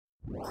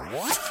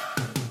Welcome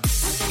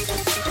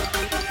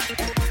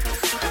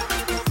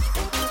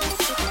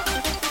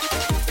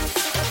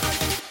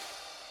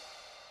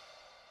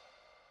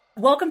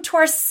to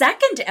our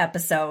second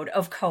episode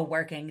of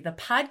Co-Working, the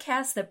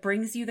podcast that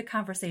brings you the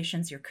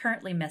conversations you're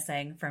currently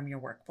missing from your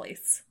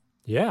workplace.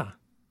 Yeah,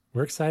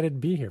 we're excited to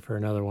be here for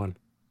another one.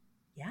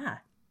 Yeah,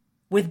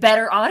 with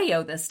better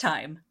audio this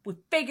time. We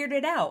figured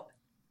it out.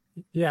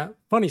 Yeah,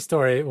 funny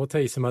story. We'll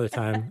tell you some other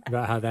time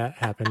about how that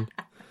happened.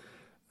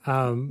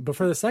 But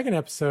for the second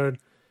episode,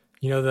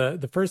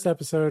 the first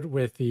episode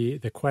with the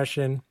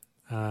question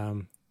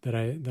that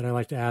I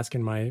like to ask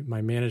in my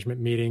management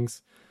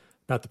meetings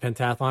about the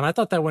pentathlon, I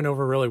thought that went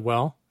over really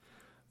well.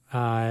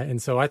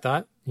 And so I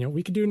thought,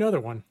 we could do another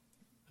one.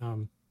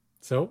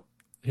 So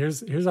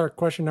here's our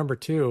question number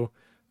 2.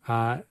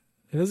 And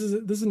this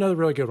is another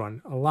really good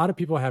one. A lot of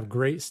people have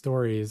great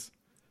stories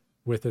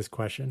with this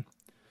question.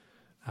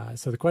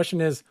 So the question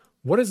is,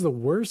 what is the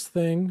worst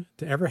thing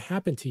to ever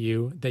happen to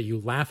you that you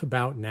laugh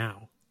about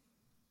now?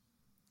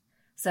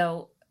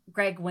 So,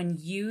 Greg, when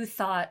you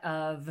thought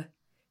of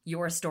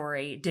your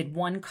story, did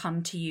one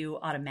come to you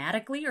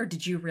automatically, or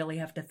did you really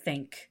have to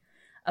think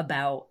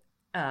about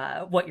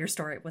what your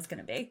story was going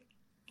to be?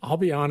 I'll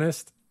be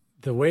honest.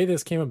 The way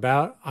this came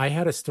about, I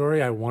had a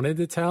story I wanted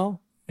to tell,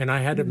 and I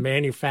had to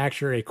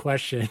manufacture a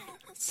question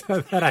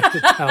so that I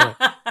could tell it.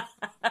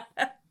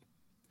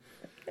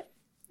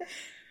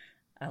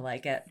 I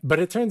like it. But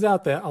it turns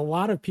out that a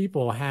lot of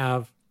people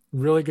have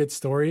really good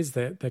stories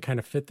that kind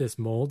of fit this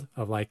mold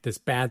of like, this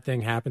bad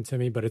thing happened to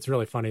me, but it's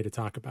really funny to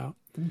talk about.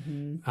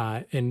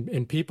 Mm-hmm.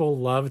 And people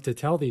love to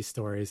tell these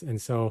stories.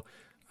 And so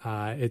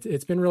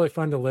it's been really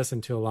fun to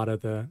listen to a lot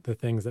of the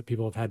things that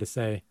people have had to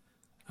say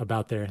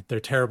about their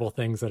terrible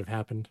things that have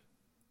happened.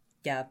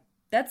 Yeah,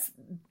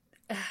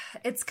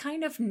 it's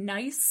kind of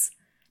nice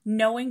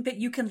knowing that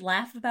you can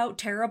laugh about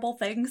terrible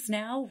things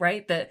now,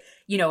 right? That,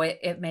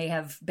 it may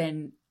have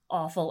been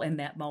awful in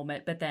that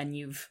moment, but then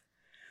you've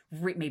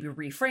maybe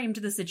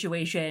reframed the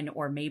situation,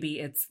 or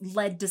maybe it's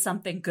led to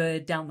something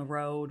good down the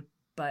road.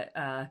 But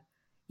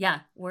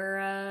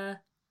we're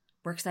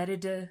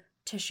excited to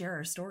share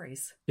our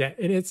stories. Yeah,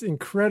 and it's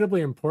incredibly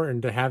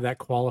important to have that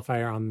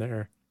qualifier on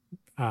there,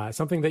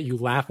 something that you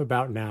laugh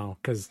about now,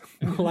 because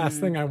the last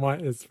thing I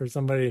want is for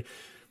somebody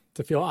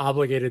to feel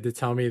obligated to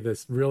tell me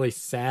this really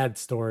sad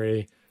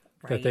story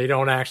that they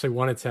don't actually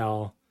want to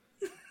tell.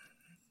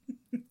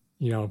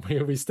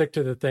 We stick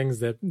to the things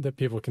that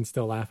people can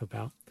still laugh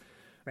about.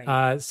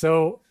 Right.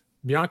 So,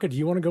 Bianca, do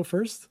you want to go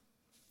first?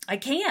 I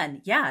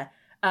can, yeah.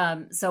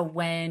 So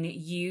when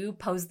you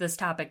posed this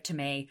topic to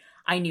me,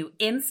 I knew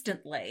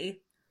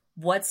instantly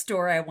what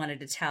story I wanted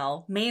to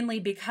tell,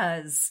 mainly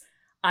because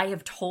I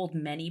have told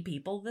many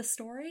people this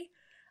story.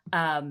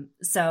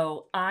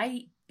 So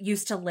I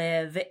used to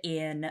live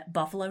in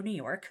Buffalo, New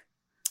York.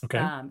 Okay.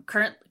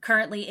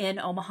 Currently in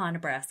Omaha,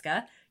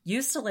 Nebraska.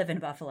 Used to live in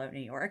Buffalo, New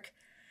York.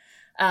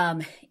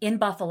 In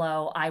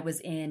Buffalo, I was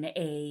in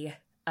a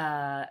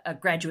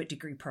graduate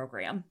degree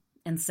program.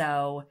 And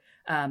so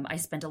I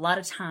spent a lot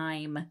of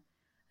time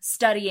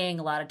studying,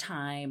 a lot of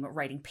time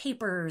writing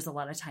papers, a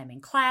lot of time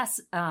in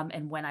class.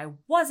 And when I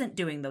wasn't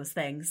doing those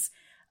things,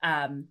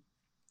 I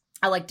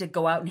like to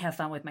go out and have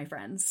fun with my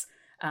friends.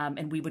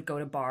 And we would go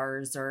to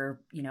bars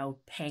or,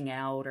 hang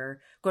out or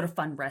go to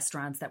fun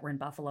restaurants that were in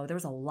Buffalo. There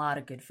was a lot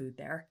of good food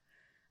there.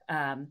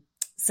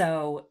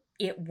 So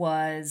it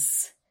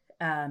was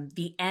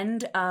the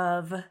end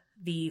of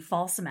the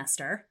fall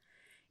semester.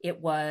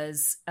 It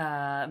was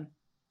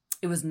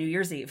New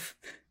Year's Eve.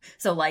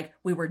 So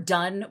we were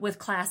done with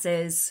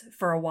classes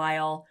for a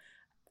while.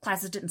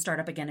 Classes didn't start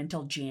up again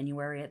until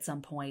January at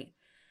some point.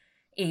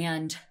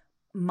 And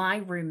my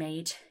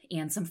roommate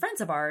and some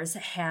friends of ours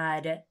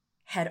had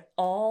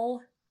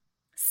all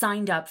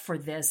signed up for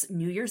this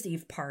New Year's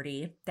Eve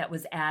party that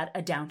was at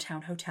a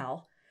downtown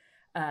hotel.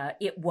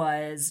 It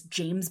was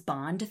James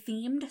Bond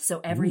themed.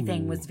 So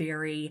everything was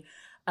very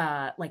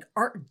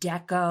Art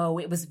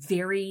Deco. It was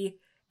very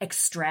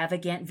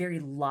extravagant, very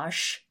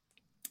lush.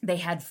 They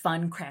had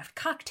fun craft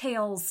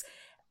cocktails.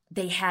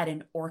 They had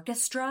an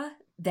orchestra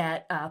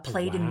that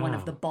played in one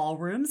of the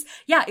ballrooms.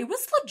 Yeah, it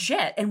was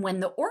legit. And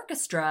when the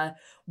orchestra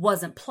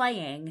wasn't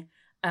playing,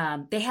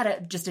 they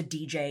had just a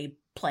DJ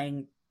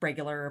playing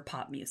regular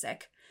pop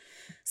music.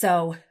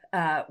 So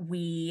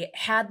we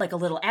had a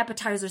little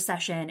appetizer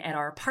session at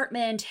our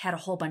apartment, had a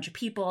whole bunch of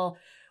people.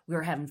 We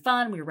were having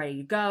fun. We were ready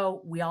to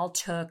go. We all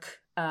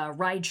took a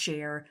ride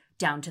share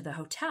down to the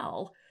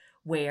hotel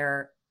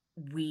where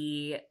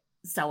we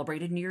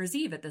celebrated New Year's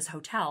Eve at this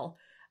hotel.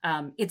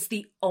 It's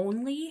the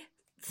only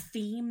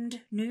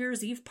themed New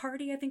Year's Eve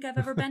party I think I've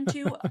ever been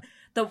to.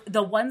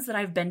 The ones that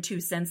I've been to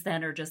since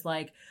then are just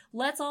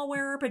let's all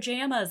wear our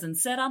pajamas and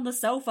sit on the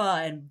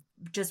sofa and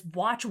just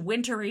watch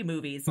wintry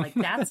movies.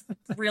 That's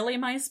really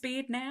my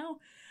speed now.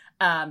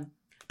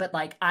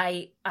 But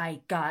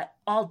I got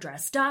all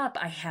dressed up.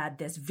 I had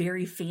this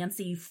very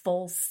fancy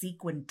full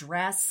sequin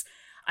dress.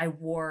 I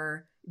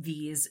wore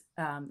these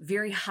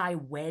very high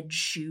wedge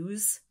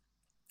shoes.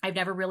 I've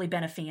never really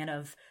been a fan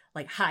of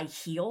high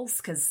heels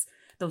because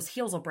those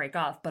heels will break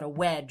off, but a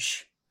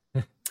wedge,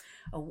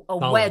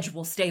 a wedge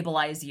will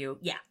stabilize you.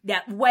 Yeah,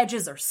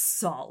 wedges are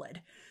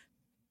solid.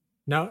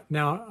 Now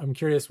I'm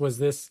curious, was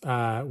this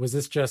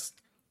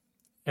just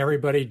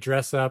everybody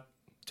dress up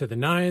to the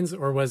nines,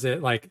 or was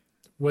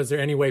there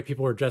any way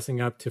people were dressing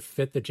up to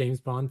fit the James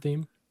Bond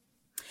theme?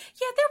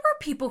 Yeah, there were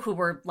people who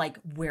were like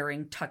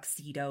wearing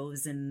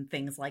tuxedos and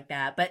things like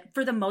that. But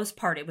for the most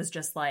part, it was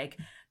just like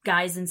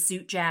guys in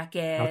suit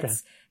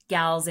jackets,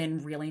 gals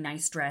in really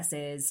nice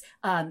dresses.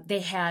 They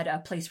had a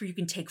place where you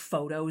can take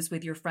photos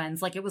with your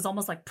friends. Like it was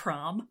almost like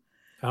prom.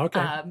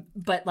 Okay.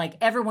 But like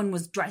everyone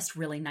was dressed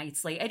really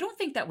nicely. I don't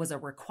think that was a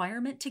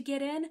requirement to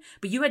get in,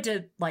 but you had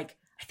to like,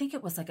 I think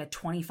it was like a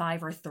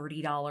 $25 or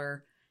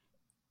 $30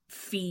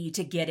 fee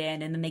to get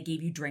in. And then they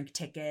gave you drink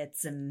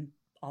tickets and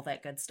all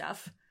that good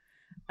stuff.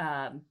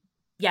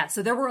 Yeah,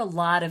 so there were a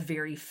lot of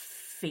very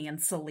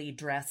fancily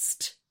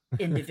dressed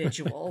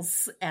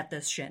individuals at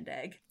this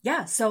shindig.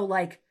 Yeah, so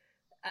like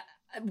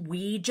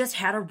we just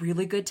had a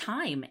really good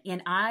time,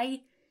 and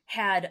I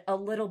had a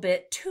little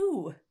bit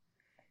too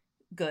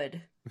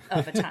good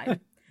of a time.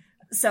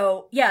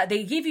 So yeah,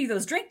 they give you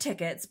those drink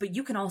tickets, but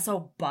you can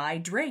also buy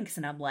drinks,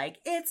 and I'm like,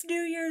 it's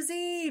New Year's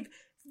Eve.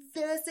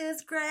 This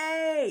is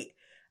great.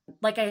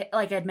 Like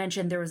I'd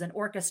mentioned, there was an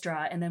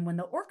orchestra, and then when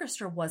the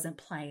orchestra wasn't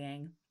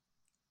playing,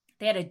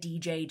 they had a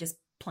DJ just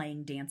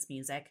playing dance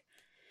music.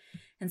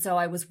 And so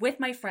I was with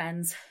my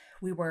friends.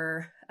 We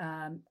were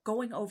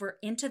going over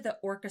into the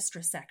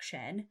orchestra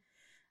section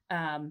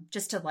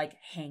just to like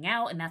hang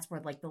out. And that's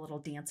where like the little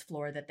dance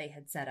floor that they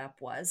had set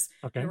up was.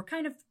 Okay. We were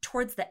kind of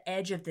towards the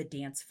edge of the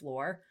dance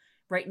floor,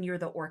 right near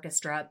the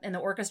orchestra. And the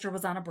orchestra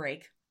was on a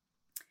break.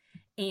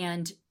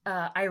 And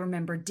I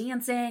remember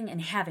dancing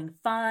and having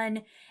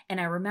fun. And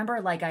I remember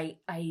like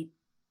I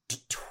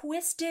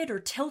twisted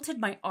or tilted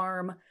my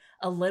arm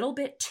a little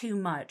bit too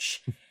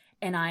much,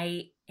 and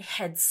I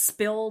had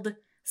spilled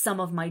some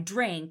of my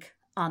drink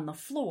on the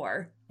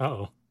floor.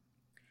 Uh-oh.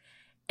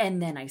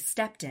 And then I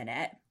stepped in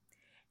it,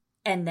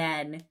 and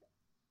then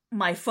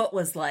my foot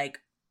was like,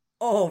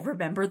 oh,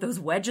 remember those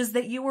wedges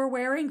that you were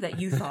wearing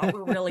that you thought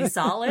were really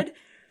solid?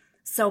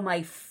 So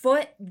my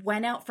foot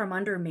went out from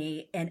under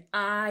me, and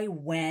I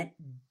went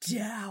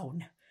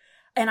down.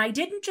 And I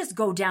didn't just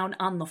go down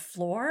on the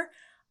floor.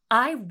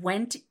 I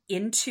went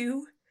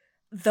into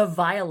the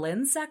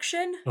violin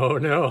section oh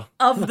no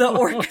of the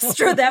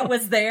orchestra that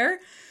was there.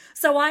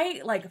 So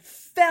I like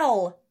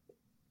fell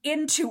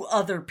into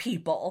other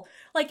people.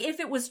 Like if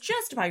it was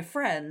just my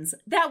friends,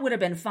 that would have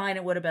been fine.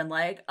 It would have been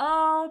like,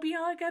 oh,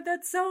 Bianca,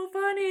 that's so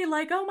funny.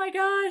 Like, oh my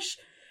gosh.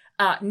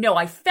 No,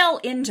 I fell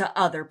into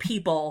other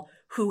people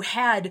who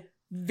had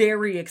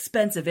very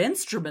expensive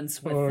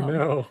instruments with them.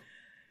 Oh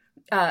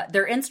no.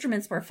 Their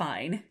instruments were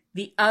fine.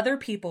 The other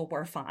people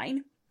were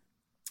fine.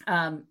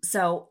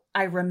 So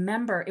I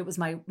remember it was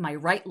my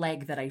right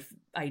leg that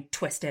I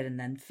twisted and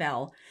then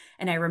fell.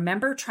 And I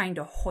remember trying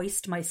to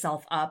hoist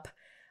myself up.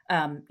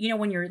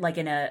 When you're like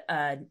in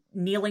a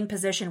kneeling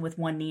position with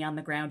one knee on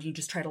the ground, you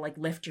just try to like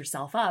lift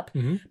yourself up.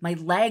 Mm-hmm. My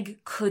leg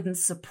couldn't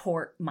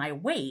support my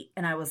weight.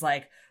 And I was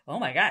like, oh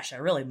my gosh, I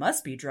really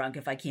must be drunk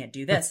if I can't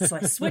do this. So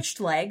I switched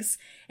legs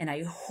and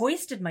I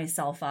hoisted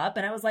myself up,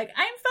 and I was like, I'm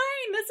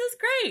fine. This is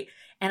great.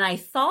 And I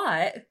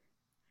thought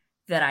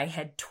that I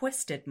had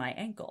twisted my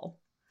ankle.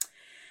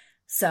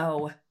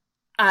 So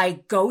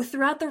I go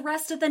throughout the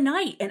rest of the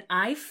night and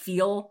I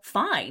feel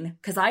fine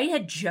because I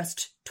had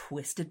just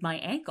twisted my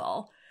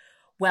ankle.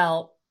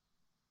 Well,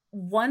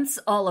 once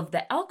all of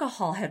the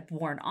alcohol had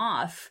worn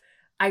off,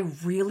 I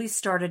really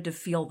started to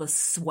feel the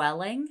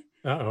swelling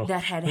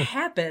that had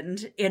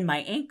happened in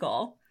my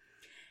ankle.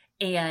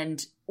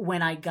 And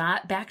when I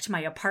got back to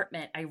my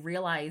apartment, I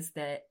realized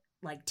that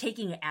like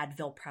taking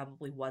Advil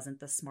probably wasn't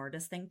the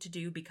smartest thing to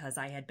do because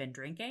I had been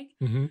drinking.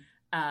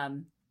 Mm-hmm.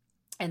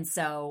 And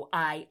so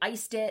I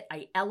iced it.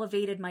 I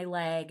elevated my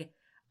leg.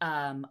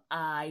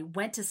 I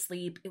went to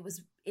sleep. It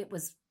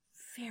was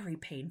very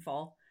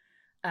painful.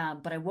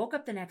 But I woke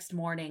up the next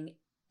morning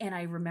and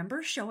I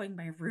remember showing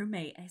my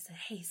roommate. I said,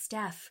 hey,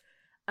 Steph,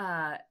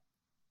 I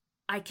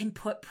can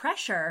put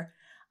pressure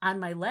on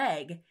my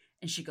leg.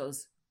 And she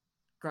goes,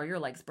 girl, your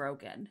leg's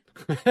broken.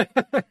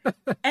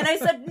 And I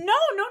said, no.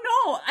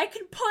 I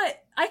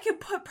can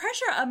put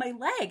pressure on my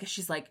leg.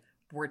 She's like,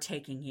 we're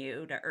taking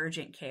you to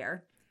urgent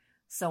care.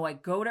 So I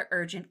go to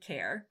urgent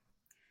care.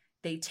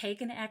 They take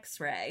an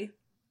x-ray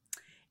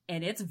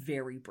and it's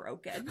very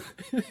broken.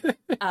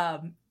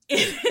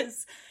 It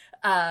is.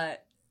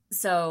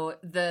 So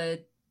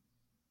the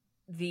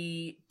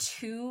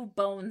two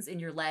bones in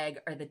your leg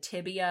are the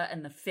tibia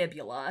and the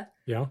fibula.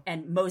 Yeah.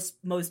 And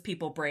most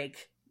people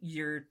break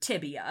your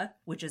tibia,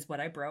 which is what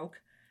I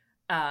broke.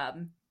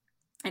 And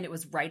it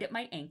was right at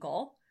my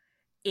ankle.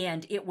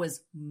 And it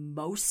was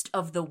most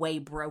of the way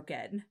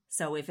broken.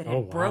 So if it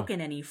had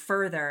broken any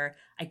further,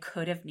 I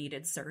could have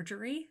needed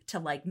surgery to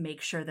like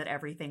make sure that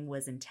everything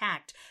was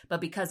intact. But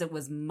because it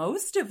was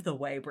most of the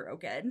way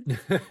broken,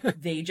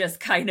 they just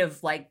kind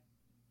of like,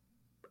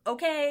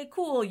 okay,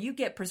 cool. You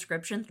get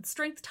prescription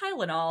strength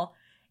Tylenol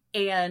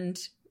and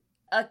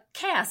a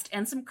cast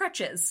and some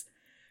crutches.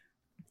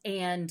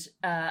 And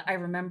I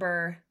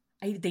remember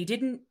they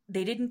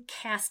didn't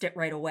cast it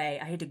right away.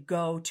 I had to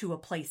go to a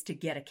place to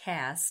get a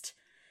cast.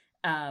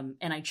 And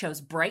I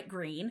chose bright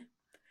green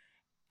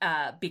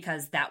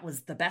because that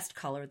was the best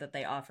color that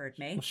they offered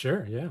me. Well,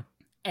 sure, yeah.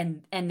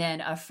 And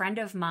then a friend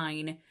of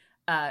mine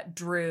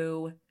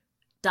drew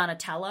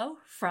Donatello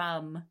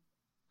from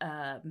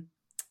Ninja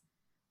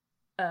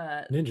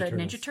the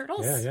Turtles. Ninja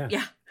Turtles.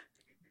 Yeah.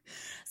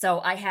 So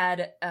I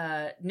had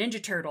a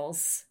Ninja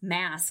Turtles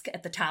mask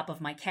at the top of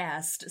my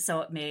cast,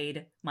 so it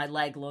made my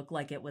leg look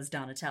like it was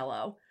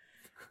Donatello.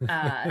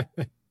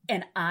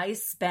 And I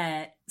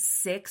spent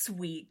 6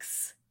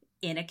 weeks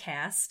in a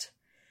cast.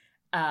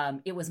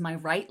 It was my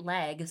right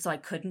leg, so I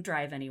couldn't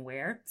drive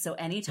anywhere. So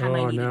anytime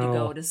I needed to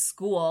go to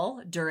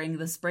school during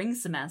the spring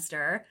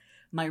semester,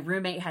 my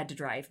roommate had to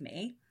drive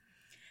me.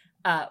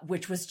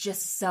 Which was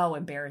just so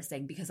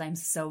embarrassing because I'm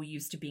so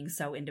used to being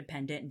so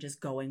independent and just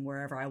going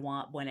wherever I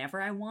want,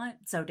 whenever I want.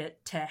 So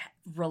to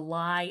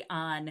rely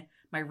on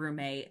my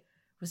roommate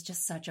was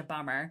just such a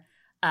bummer.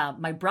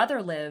 My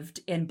brother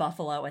lived in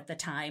Buffalo at the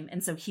time,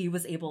 and so he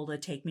was able to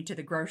take me to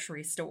the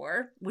grocery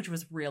store, which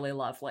was really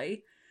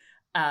lovely.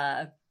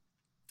 But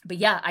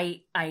yeah,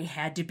 I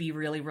had to be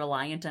really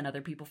reliant on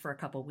other people for a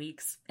couple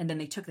weeks. And then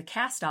they took the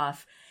cast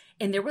off,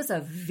 and there was a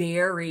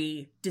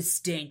very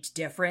distinct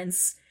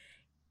difference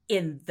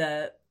in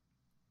the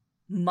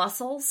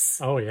muscles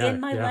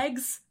in my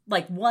legs,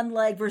 like one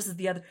leg versus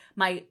the other.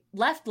 My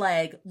left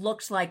leg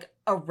looked like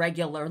a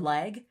regular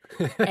leg,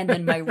 and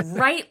then my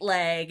right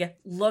leg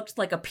looked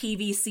like a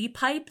PVC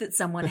pipe that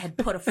someone had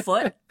put a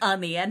foot on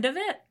the end of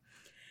it.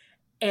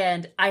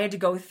 And I had to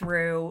go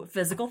through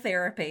physical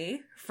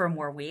therapy for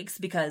more weeks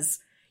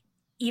because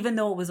even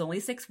though it was only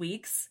 6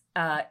 weeks,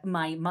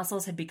 my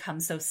muscles had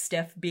become so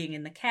stiff being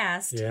in the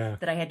cast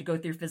that I had to go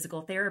through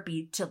physical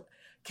therapy to...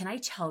 Can I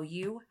tell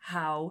you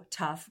how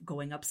tough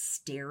going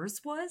upstairs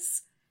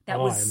was?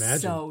 That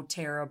was so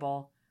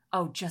terrible.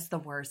 Oh, just the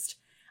worst.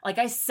 Like,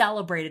 I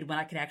celebrated when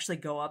I could actually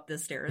go up the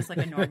stairs like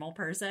a normal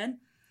person.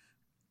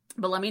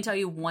 But let me tell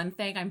you one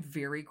thing I'm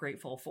very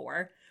grateful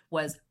for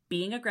was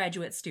being a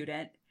graduate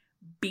student,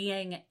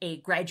 being a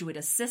graduate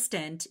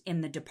assistant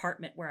in the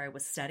department where I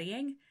was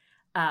studying.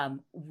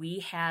 We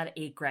had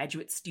a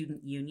graduate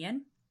student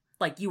union.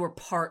 Like, you were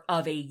part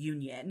of a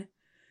union.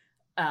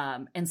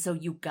 And so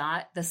you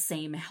got the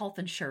same health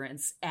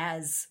insurance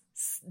as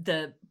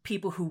the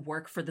people who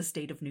work for the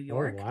state of New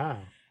York. Oh, wow.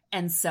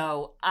 And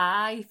so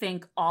I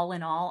think all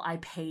in all, I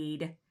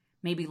paid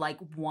maybe like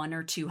 $100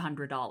 or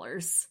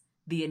 $200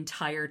 the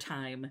entire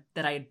time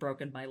that I had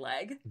broken my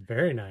leg.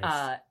 Very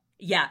nice.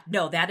 Yeah,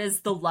 no, that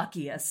is the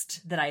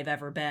luckiest that I've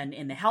ever been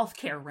in the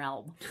healthcare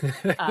realm.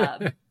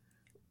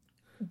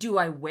 Do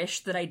I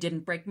wish that I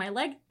didn't break my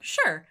leg?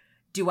 Sure.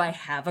 Do I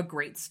have a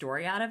great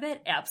story out of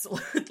it?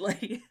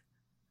 Absolutely.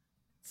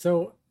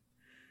 So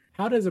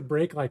how does a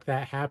break like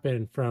that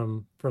happen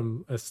from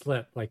a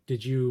slip? Like,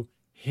 did you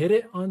hit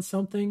it on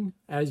something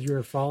as you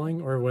were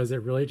falling, or was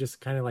it really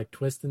just kind of like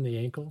twisting the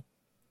ankle?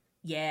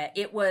 Yeah,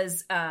 it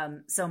was.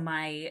 So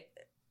my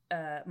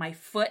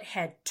foot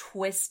had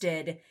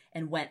twisted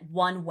and went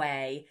one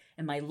way,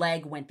 and my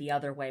leg went the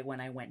other way when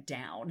I went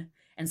down.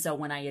 And so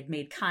when I had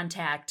made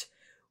contact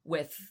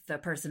with the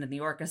person in the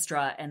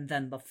orchestra and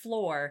then the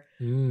floor,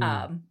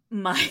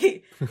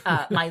 my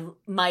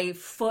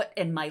foot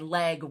and my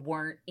leg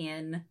weren't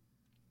in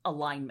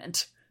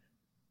alignment.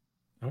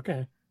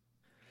 Okay.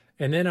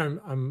 And then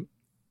I'm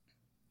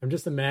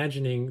just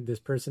imagining this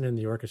person in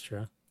the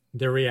orchestra,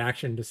 their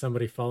reaction to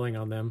somebody falling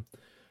on them.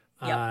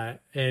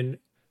 Yep. And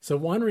so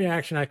one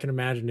reaction I can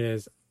imagine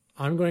is,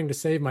 I'm going to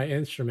save my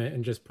instrument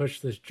and just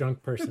push this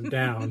drunk person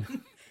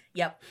down.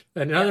 Yep.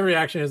 Another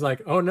reaction is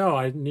like, oh no,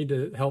 I need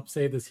to help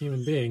save this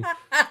human being.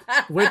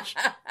 Which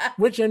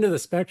end of the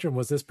spectrum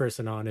was this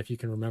person on, if you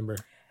can remember?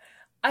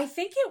 I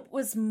think it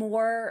was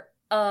more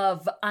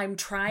of, I'm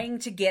trying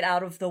to get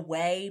out of the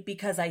way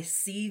because I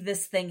see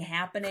this thing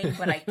happening,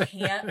 but I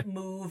can't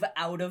move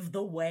out of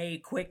the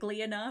way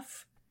quickly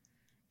enough.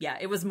 Yeah,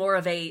 it was more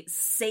of a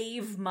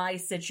save my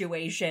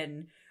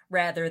situation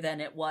rather than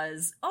it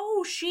was,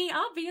 oh, she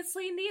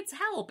obviously needs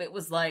help. It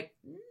was like,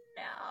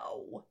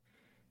 no.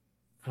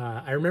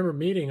 I remember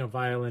meeting a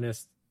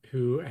violinist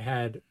who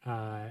had,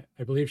 I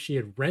believe she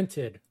had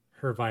rented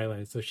her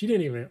violin, so she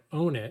didn't even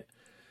own it.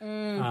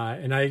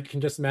 And I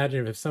can just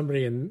imagine if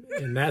somebody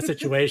in that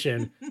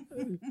situation,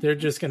 they're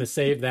just going to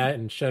save that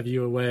and shove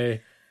you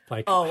away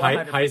like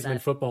Heisman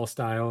football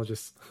style.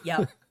 Just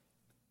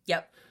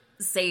Yep.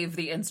 Save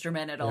the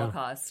instrument at all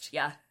cost.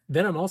 Yeah.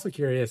 Then I'm also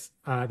curious,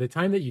 the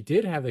time that you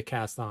did have the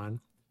cast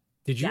on,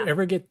 did you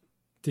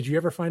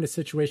ever find a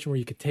situation where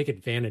you could take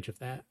advantage of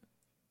that?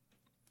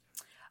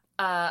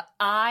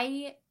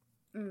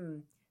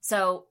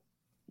 So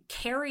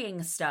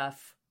carrying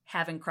stuff,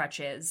 having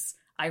crutches,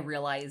 I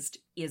realized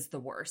is the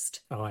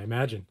worst. Oh, I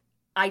imagine.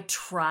 I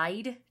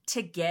tried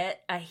to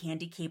get a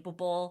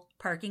handy-capable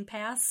parking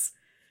pass,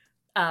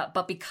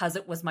 but because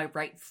it was my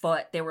right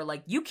foot, they were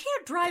like, you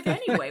can't drive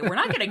anyway. We're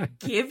not going to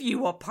give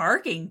you a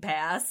parking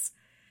pass.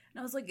 And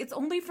I was like, it's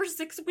only for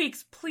 6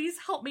 weeks. Please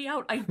help me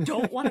out. I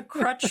don't want to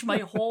crutch my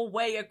whole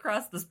way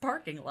across this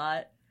parking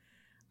lot.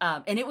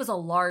 And it was a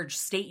large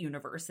state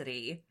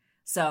university.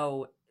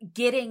 So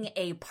getting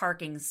a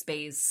parking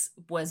space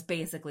was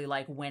basically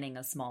like winning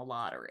a small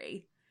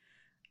lottery.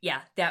 Yeah,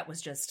 that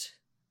was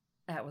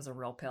a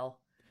real pill.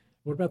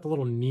 What about the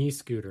little knee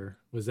scooter?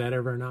 Was that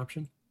ever an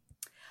option?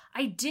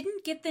 I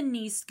didn't get the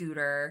knee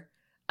scooter.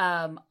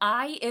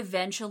 I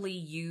eventually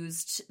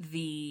used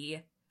the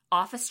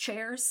office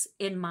chairs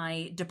in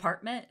my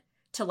department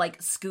to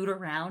like scoot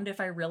around if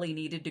I really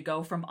needed to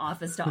go from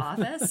office to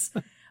office.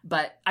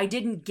 But I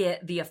didn't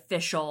get the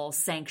official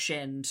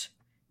sanctioned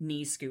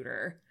knee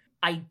scooter.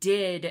 I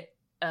did.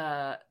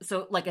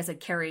 So like I said,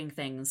 carrying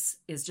things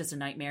is just a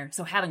nightmare.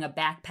 So having a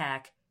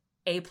backpack,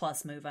 A+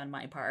 move on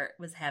my part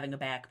was having a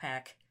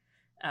backpack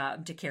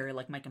to carry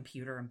like my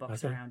computer and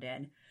books around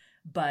in.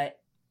 But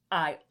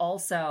I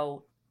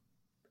also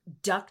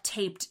duct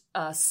taped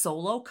a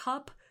Solo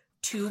cup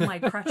to my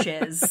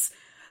crutches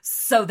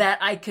so that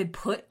I could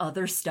put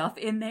other stuff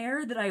in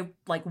there that I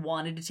like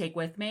wanted to take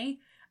with me.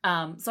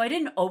 So I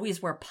didn't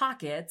always wear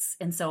pockets.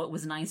 And so it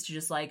was nice to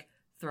just like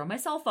throw my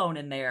cell phone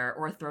in there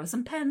or throw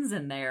some pens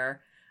in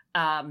there.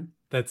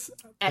 That's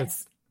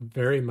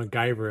very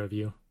MacGyver of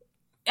you.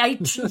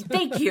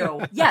 Thank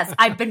you. Yes,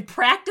 I've been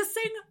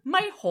practicing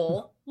my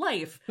whole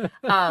life.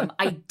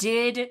 I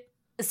did.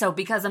 So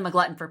because I'm a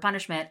glutton for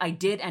punishment, I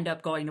did end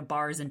up going to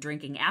bars and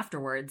drinking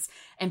afterwards.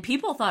 And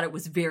people thought it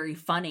was very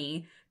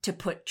funny to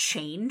put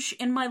change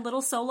in my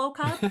little Solo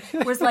cup.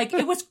 Whereas like,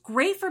 it was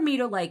great for me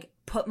to like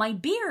put my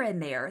beer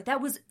in there.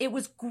 It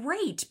was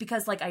great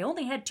because like I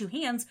only had 2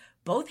 hands.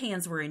 Both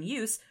hands were in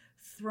use.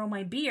 Throw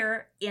my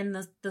beer in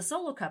the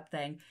Solo cup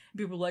thing.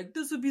 People were like,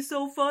 this would be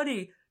so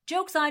funny.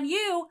 Joke's on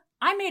you.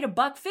 I made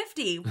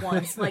 $1.50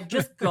 once, like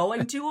just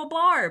going to a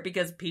bar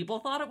because people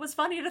thought it was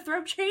funny to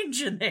throw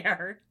change in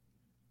there.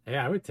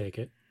 Yeah, I would take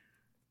it.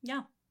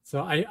 Yeah.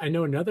 So I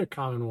know another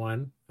common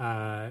one,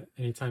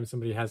 anytime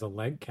somebody has a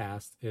leg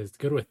cast, is to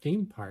go to a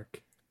theme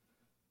park.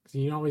 Because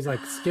you can always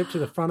like skip to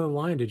the front of the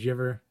line. Did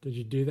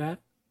you do that?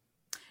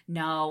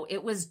 No,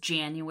 it was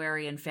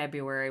January and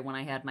February when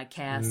I had my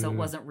cast, so it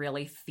wasn't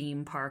really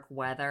theme park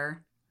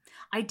weather.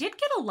 I did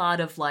get a lot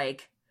of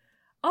like,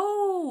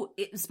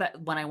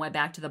 when I went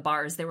back to the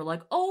bars, they were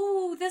like,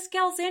 oh, this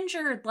gal's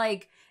injured.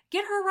 Like,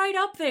 get her right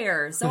up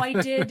there. So I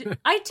did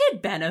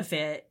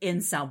benefit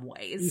in some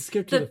ways. You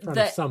skipped to the front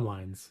of some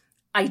lines.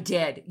 I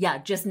did. Yeah.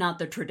 Just not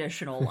the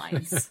traditional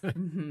lines.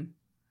 Mm-hmm.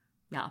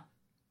 Yeah.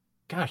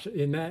 Gosh,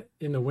 in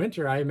the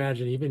winter, I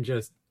imagine even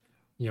just,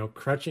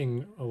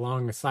 crutching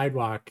along a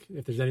sidewalk,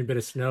 if there's any bit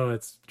of snow,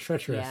 it's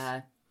treacherous.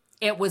 Yeah.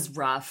 It was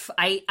rough.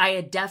 I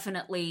had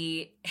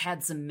definitely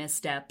had some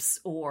missteps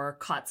or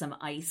caught some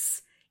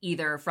ice,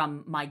 either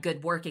from my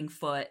good working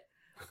foot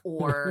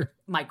or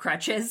my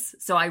crutches.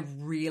 So I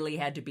really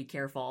had to be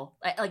careful.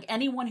 Like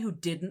anyone who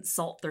didn't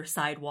salt their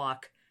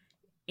sidewalk,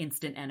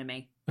 instant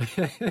enemy.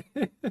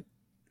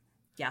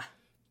 Yeah.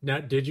 Now,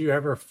 did you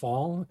ever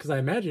fall? Because I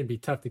imagine it'd be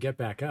tough to get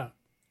back up.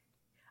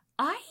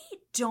 I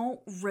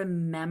don't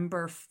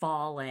remember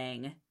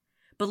falling.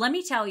 But let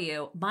me tell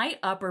you, my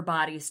upper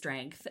body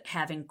strength,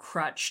 having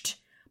crutched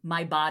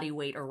my body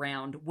weight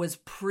around, was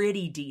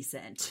pretty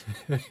decent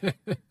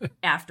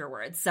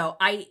afterwards. So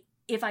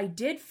if I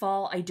did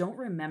fall, I don't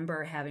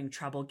remember having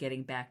trouble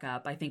getting back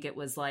up. I think it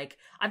was like,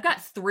 I've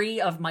got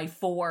 3 of my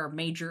 4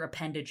 major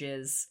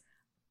appendages.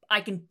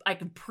 I can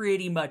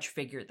pretty much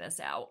figure this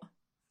out.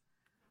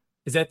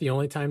 Is that the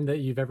only time that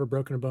you've ever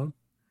broken a bone?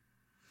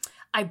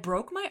 I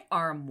broke my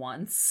arm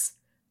once.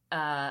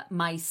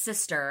 My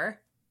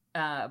sister,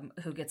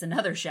 who gets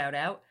another shout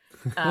out,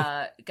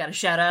 got a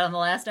shout out on the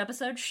last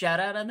episode, shout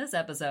out on this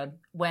episode.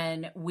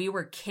 When we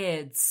were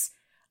kids,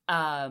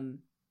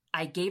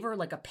 I gave her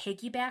like a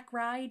piggyback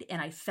ride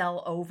and I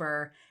fell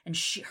over and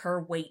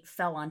her weight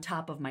fell on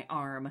top of my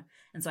arm.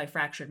 And so I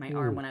fractured my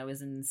arm when I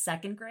was in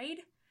 2nd grade.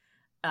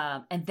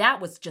 And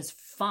that was just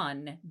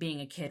fun being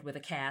a kid with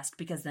a cast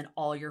because then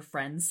all your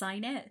friends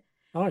sign it.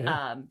 Oh,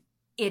 yeah.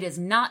 It is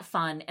not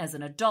fun as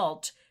an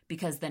adult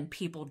because then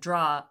people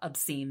draw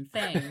obscene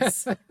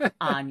things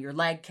on your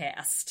leg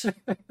cast.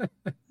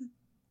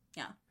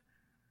 Yeah.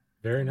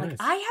 Very nice.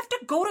 Like, I have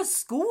to go to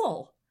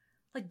school.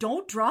 Like,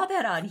 don't draw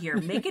that on here.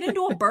 Make it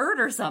into a bird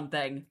or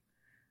something.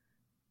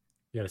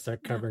 You got to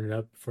start covering it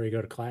up before you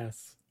go to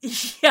class.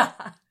 Yeah.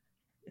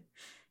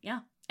 Yeah.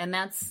 And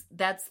that's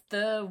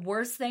the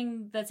worst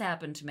thing that's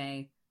happened to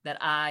me that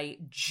I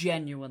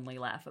genuinely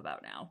laugh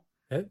about now.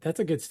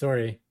 That's a good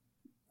story.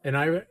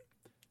 And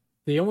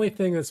the only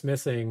thing that's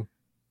missing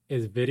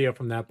is video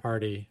from that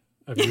party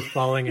of you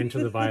falling into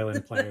the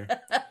violin player.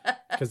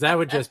 Because that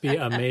would just be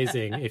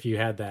amazing if you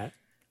had that.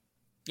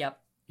 Yep.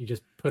 You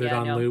just put it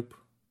on loop.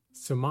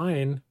 So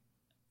mine,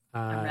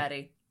 I'm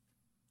ready.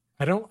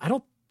 I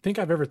don't think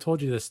I've ever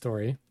told you this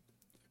story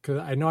because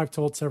I know I've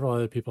told several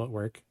other people at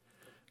work,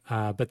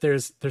 but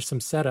there's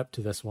some setup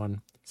to this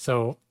one.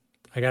 So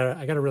I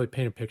gotta really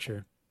paint a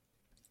picture.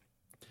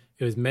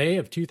 It was May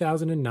of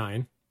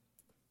 2009,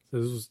 so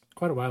this was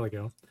quite a while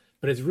ago,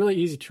 but it's really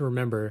easy to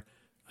remember.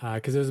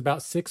 because it was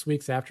about 6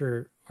 weeks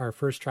after our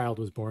first child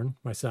was born,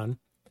 my son.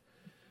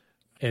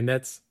 And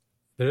there's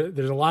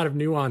a lot of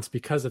nuance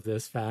because of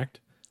this fact.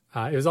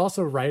 It was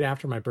also right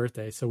after my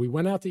birthday. So we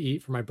went out to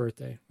eat for my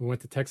birthday. We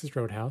went to Texas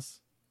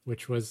Roadhouse,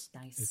 which was,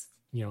 Nice.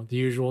 the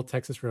usual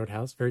Texas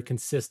Roadhouse, very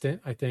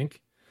consistent, I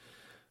think.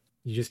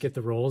 You just get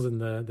the rolls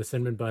and the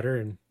cinnamon butter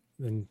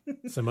and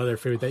some other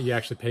food that you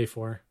actually pay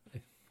for.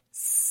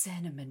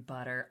 Cinnamon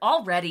butter.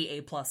 Already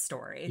A+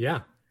 story.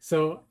 Yeah.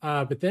 So,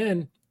 but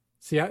then,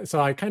 so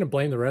I kind of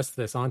blame the rest of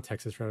this on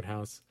Texas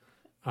Roadhouse.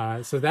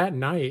 So that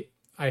night,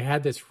 I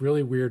had this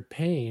really weird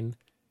pain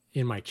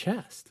in my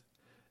chest.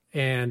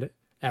 And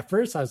at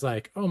first, I was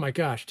like, oh my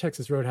gosh,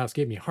 Texas Roadhouse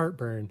gave me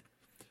heartburn.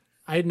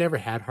 I had never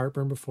had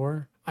heartburn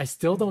before. I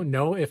still don't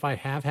know if I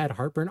have had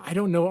heartburn. I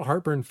don't know what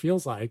heartburn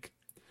feels like.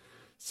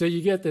 So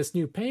you get this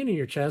new pain in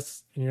your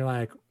chest and you're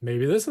like,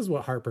 maybe this is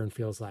what heartburn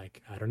feels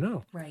like. I don't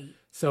know. Right.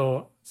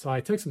 So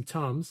I took some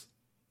Tums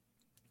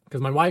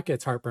because my wife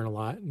gets heartburn a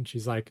lot. And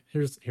she's like,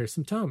 here's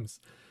some Tums.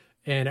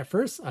 And at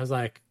first I was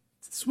like,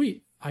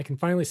 sweet, I can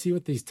finally see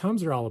what these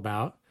Tums are all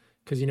about.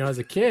 Because, as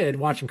a kid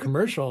watching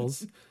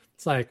commercials,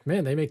 it's like,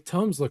 man, they make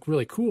Tums look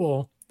really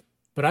cool,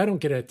 but I don't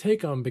get to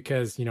take them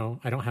because,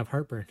 I don't have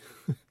heartburn.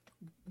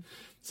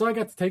 So I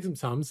got to take some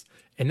Tums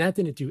and that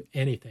didn't do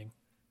anything,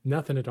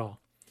 nothing at all.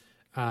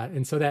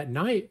 And so that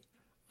night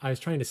I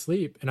was trying to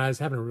sleep and I was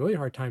having a really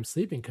hard time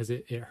sleeping because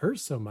it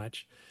hurts so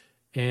much.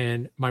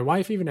 And my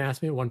wife even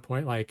asked me at one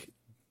point, like,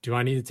 do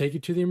I need to take you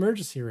to the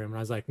emergency room? And I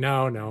was like,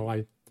 no,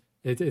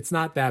 it's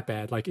not that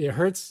bad. Like, it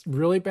hurts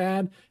really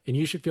bad and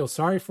you should feel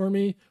sorry for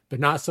me, but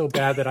not so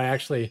bad that I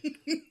actually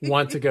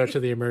want to go to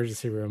the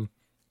emergency room.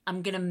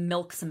 I'm going to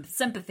milk some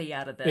sympathy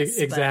out of this.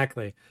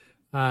 Exactly.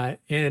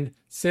 And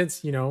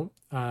since,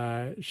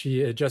 she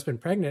had just been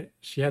pregnant,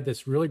 she had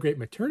this really great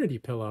maternity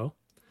pillow.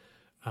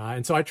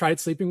 And so I tried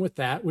sleeping with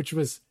that,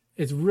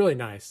 it's really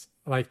nice.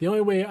 Like, the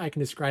only way I can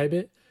describe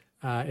it,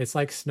 it's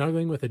like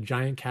snuggling with a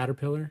giant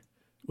caterpillar,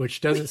 which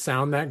doesn't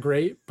sound that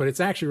great, but it's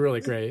actually really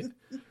great.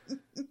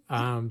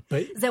 But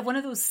is that one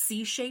of those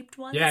C-shaped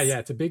ones? Yeah,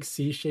 it's a big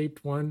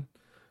C-shaped one.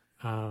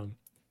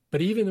 But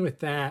even with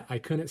that, I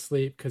couldn't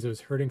sleep because it was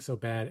hurting so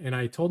bad. And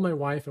I told my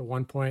wife at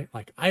one point,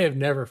 like, I have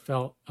never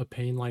felt a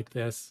pain like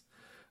this.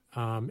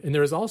 And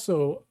there was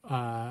also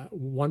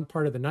one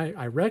part of the night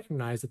I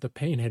recognized that the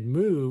pain had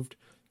moved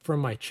from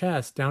my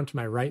chest down to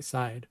my right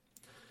side.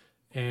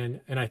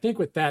 And I think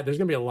with that, there's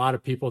going to be a lot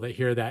of people that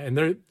hear that and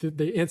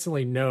they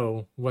instantly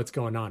know what's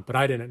going on, but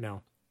I didn't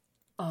know.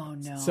 Oh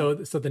no. So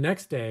the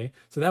next day,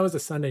 so that was a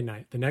Sunday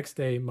night. The next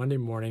day, Monday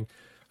morning,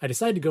 I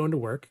decided to go into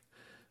work.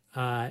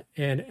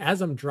 And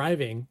as I'm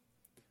driving,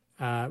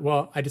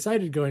 I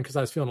decided to go in because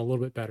I was feeling a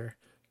little bit better.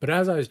 But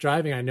as I was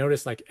driving, I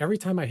noticed like every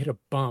time I hit a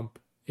bump,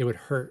 it would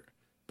hurt.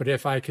 But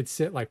if I could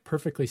sit like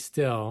perfectly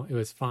still, it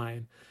was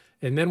fine.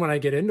 And then when I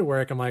get into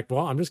work, I'm like,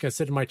 well, I'm just going to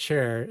sit in my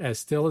chair as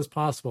still as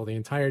possible the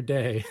entire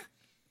day.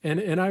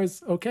 And I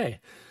was okay.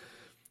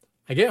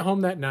 I get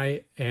home that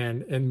night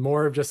and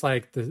more of just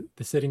like the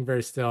sitting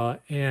very still.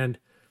 And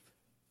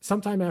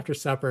sometime after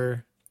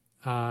supper,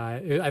 I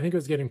think it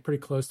was getting pretty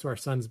close to our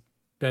son's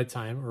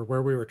bedtime, or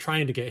where we were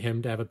trying to get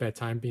him to have a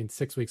bedtime, being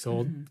 6 weeks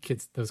old. Mm-hmm.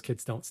 Those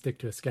kids don't stick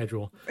to a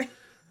schedule.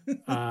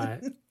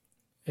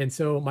 And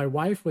so my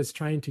wife was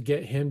trying to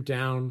get him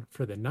down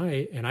for the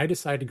night, and I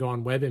decided to go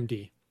on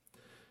WebMD.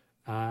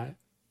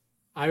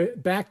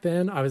 Back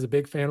then I was a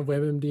big fan of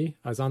WebMD.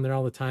 I was on there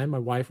all the time. My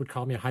wife would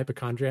call me a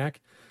hypochondriac.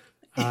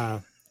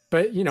 But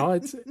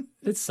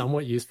it's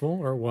somewhat useful,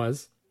 or it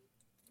was.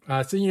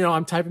 So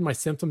I'm typing my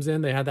symptoms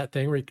in. They had that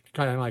thing where you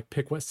kind of like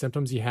pick what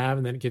symptoms you have,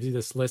 and then it gives you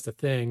this list of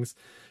things.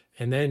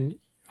 And then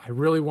I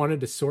really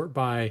wanted to sort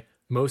by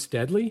most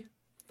deadly,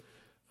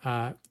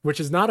 which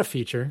is not a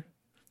feature,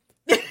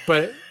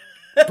 but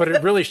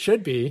it really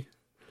should be.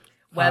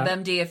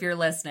 WebMD, if you're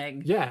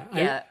listening.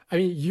 Yeah. I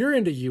mean, you're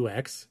into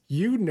UX.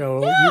 You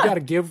got to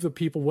give the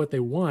people what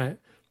they want.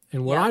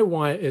 And what I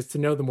want is to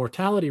know the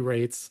mortality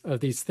rates of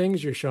these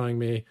things you're showing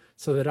me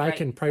so that I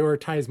can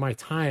prioritize my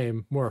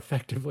time more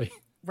effectively.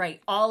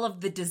 Right. All of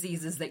the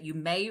diseases that you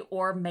may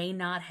or may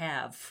not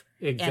have.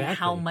 Exactly. And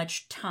how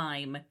much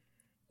time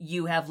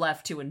you have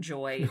left to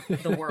enjoy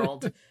the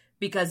world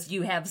because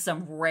you have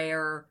some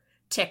rare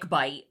tick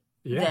bite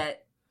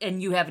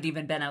and you haven't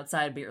even been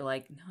outside, but you're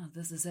like, no,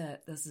 this is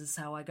it. This is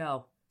how I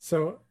go.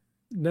 So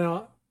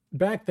now,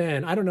 back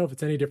then, I don't know if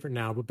it's any different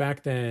now, but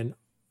back then,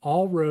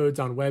 all roads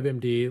on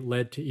WebMD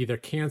led to either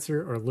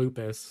cancer or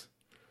lupus.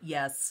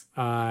 Yes.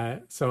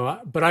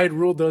 But I had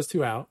ruled those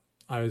two out.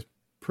 I was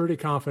pretty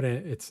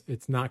confident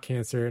it's not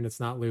cancer and it's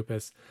not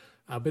lupus.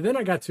 But then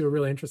I got to a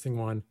really interesting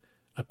one,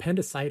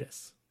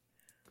 appendicitis.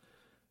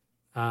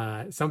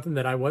 Something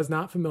that I was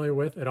not familiar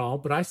with at all.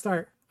 But I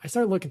start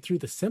looking through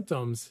the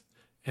symptoms,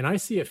 and I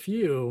see a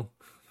few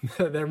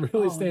that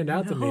really stand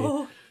out to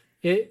me.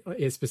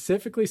 It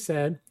specifically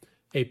said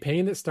a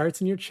pain that starts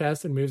in your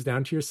chest and moves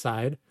down to your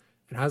side.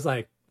 And I was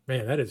like,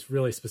 man, that is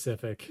really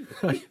specific.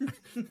 And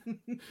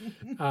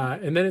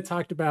then it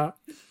talked about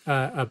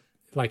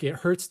like it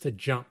hurts to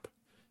jump.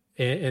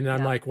 And I'm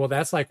Yeah. like, well,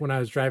 that's like when I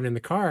was driving in the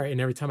car, and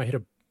every time I hit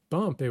a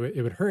bump, it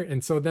would hurt.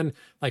 And so then,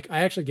 like, I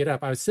actually get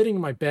up. I was sitting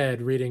in my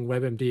bed reading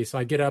WebMD, so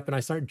I get up and I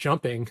start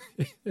jumping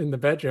in the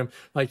bedroom.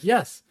 Like,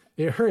 yes,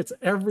 it hurts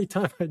every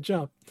time I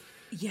jump.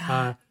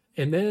 Yeah.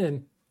 And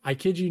then, I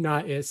kid you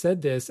not, it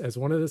said this as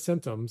one of the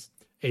symptoms: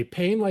 a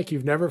pain like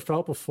you've never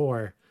felt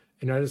before.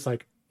 And I was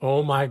like,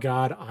 oh my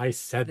God, I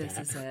said This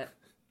that. is it.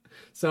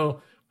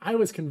 So I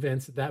was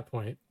convinced at that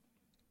point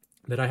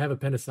that I have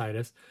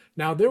appendicitis.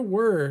 Now, there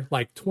were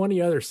like 20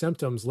 other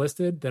symptoms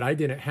listed that I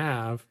didn't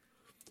have,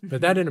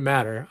 but that didn't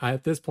matter.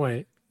 At this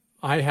point,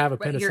 I have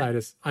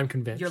appendicitis. I'm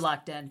convinced. You're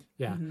locked in.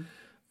 Yeah.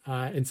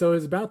 And so it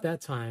was about that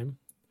time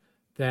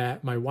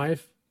that my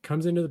wife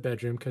comes into the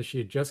bedroom because she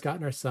had just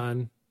gotten our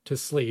son to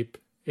sleep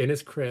in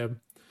his crib.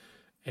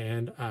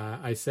 And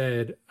I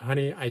said,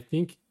 honey, I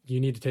think you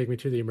need to take me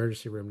to the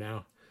emergency room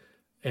now.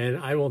 And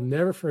I will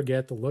never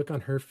forget the look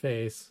on her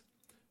face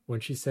when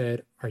she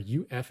said, are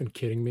you effing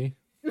kidding me?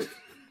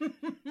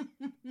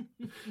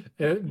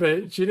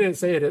 But she didn't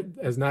say it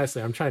as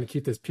nicely. I'm trying to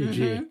keep this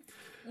PG.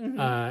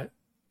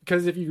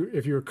 Because if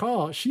you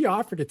recall, she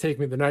offered to take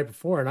me the night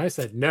before, and I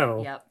said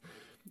no.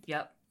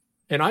 Yep.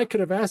 And I could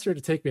have asked her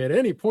to take me at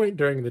any point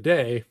during the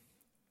day,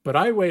 but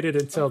I waited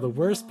until the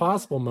worst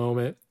possible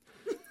moment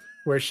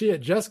where she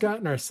had just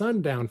gotten our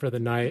son down for the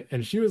night,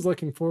 and she was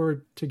looking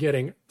forward to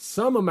getting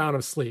some amount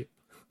of sleep.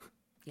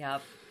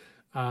 Yep.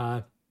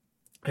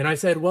 And I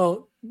said,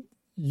 well,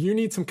 you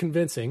need some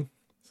convincing.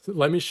 So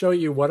let me show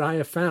you what I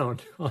have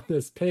found on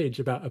this page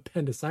about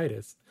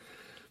appendicitis.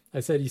 I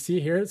said, you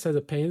see here, it says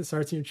a pain that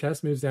starts in your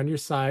chest, moves down to your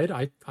side.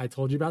 I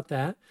told you about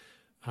that.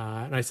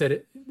 And I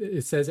said,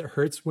 it says it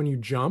hurts when you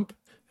jump.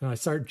 And I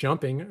start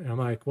jumping. And I'm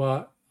like,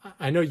 well,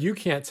 I know you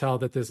can't tell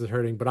that this is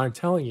hurting, but I'm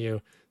telling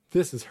you,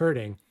 this is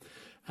hurting.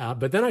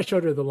 But then I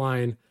showed her the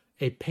line,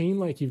 a pain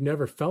like you've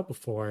never felt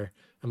before.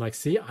 I'm like,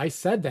 see, I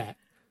said that.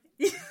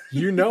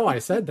 You know, I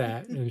said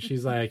that. And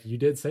she's like, you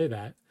did say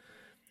that.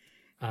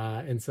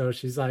 And so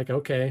she's like,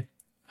 okay.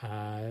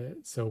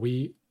 So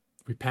we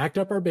packed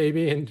up our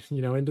baby and,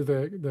 into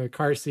the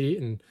car seat.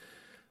 And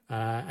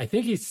I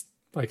think he's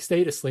like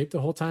stayed asleep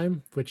the whole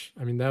time, which,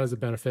 I mean, that was a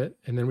benefit.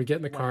 And then we get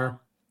in the car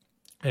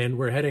and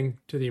we're heading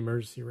to the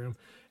emergency room.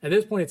 At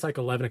this point, it's like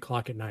 11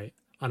 o'clock at night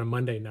on a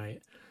Monday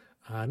night.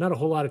 Not a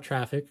whole lot of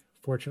traffic,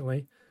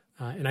 fortunately.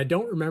 And I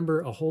don't remember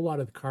a whole lot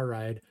of the car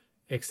ride,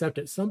 except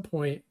at some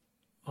point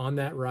on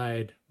that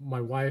ride, my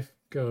wife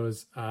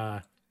goes,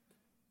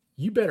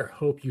 you better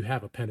hope you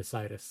have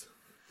appendicitis.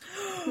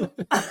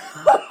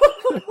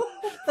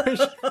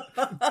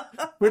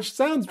 which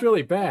sounds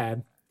really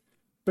bad,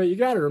 but you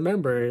got to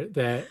remember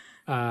that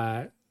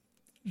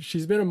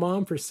she's been a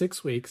mom for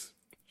 6 weeks.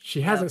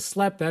 She hasn't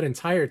slept that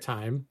entire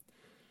time.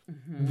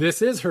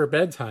 This is her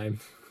bedtime.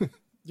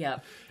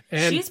 Yep.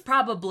 And she's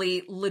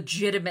probably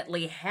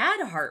legitimately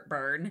had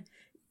heartburn.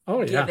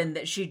 Given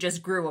that she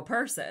just grew a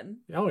person.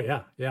 Oh,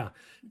 yeah. Yeah.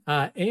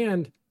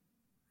 And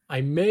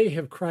I may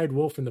have cried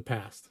wolf in the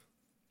past.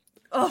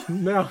 Oh.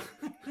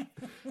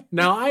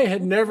 Now, I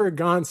had never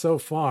gone so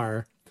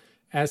far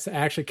as to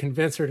actually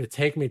convince her to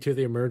take me to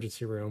the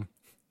emergency room.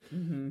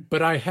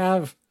 But I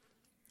have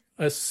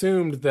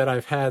assumed that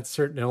I've had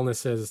certain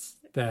illnesses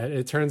that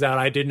it turns out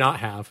I did not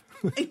have.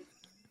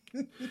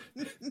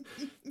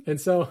 And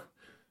so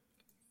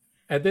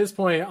at this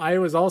point, I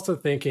was also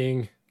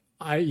thinking,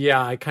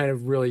 I kind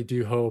of really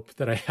do hope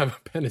that I have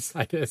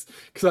appendicitis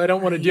because I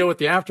don't want to deal with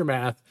the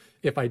aftermath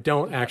if I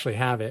don't actually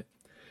have it.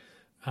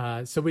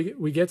 So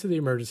we get to the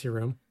emergency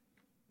room,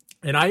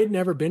 and I had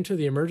never been to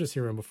the emergency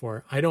room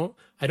before. I don't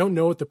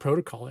know what the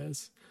protocol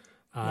is.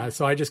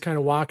 So I just kind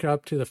of walk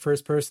up to the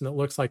first person that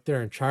looks like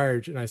they're in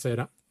charge, and I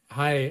said,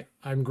 "Hi,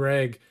 I'm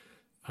Greg.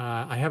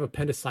 I have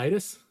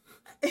appendicitis."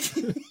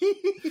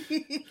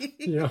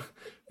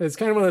 It's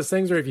kind of one of those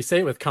things where if you say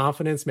it with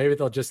confidence, maybe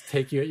they'll just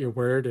take you at your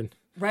word, and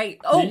right.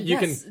 Oh, you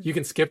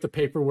can skip the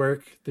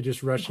paperwork to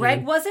just rush Greg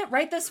in. wasn't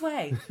right this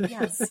way.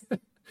 Yes.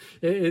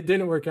 It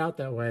didn't work out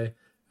that way.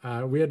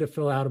 We had to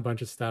fill out a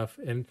bunch of stuff,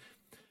 and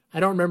I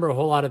don't remember a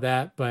whole lot of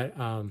that, but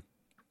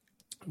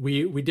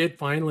we did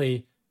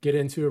finally get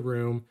into a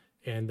room,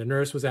 and the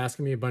nurse was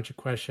asking me a bunch of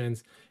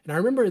questions. And I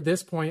remember at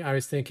this point I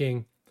was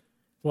thinking,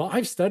 well,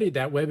 I've studied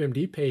that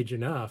WebMD page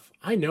enough.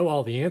 I know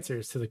all the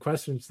answers to the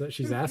questions that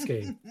she's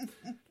asking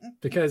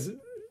because,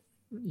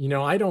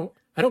 I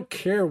don't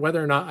care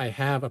whether or not I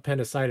have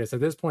appendicitis. At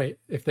this point,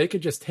 if they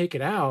could just take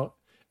it out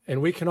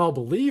and we can all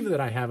believe that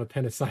I have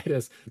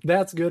appendicitis,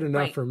 that's good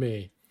enough for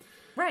me.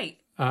 Right.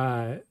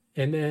 And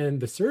then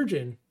the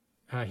surgeon,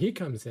 he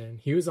comes in.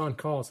 He was on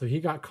call, so he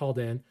got called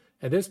in.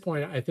 At this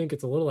point, I think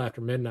it's a little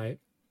after midnight,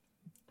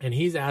 and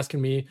he's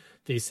asking me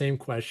these same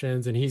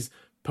questions, and he's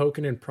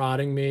poking and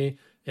prodding me,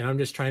 and I'm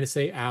just trying to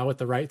say ow at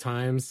the right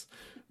times.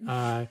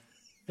 And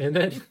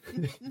then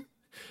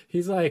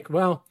he's like,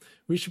 well,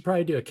 we should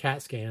probably do a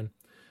CAT scan.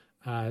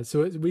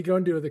 So we go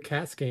and do the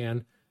CAT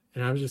scan,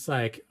 and I was just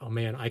like, oh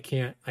man, I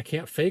can't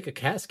fake a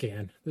CAT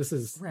scan. This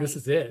is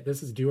it.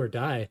 This is do or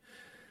die.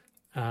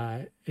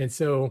 And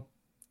so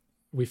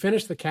we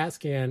finished the CAT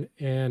scan,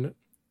 and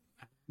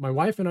my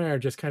wife and I are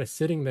just kind of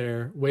sitting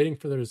there waiting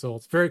for the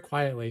results very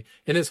quietly.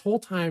 And this whole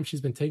time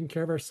she's been taking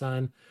care of our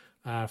son.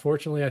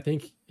 Fortunately, I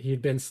think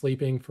he'd been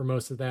sleeping for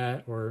most of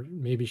that, or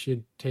maybe she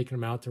had taken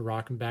him out to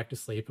rock him back to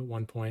sleep at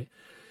one point.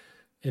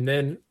 And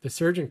then the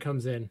surgeon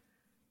comes in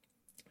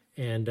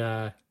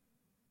and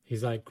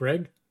he's like,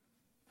 Greg,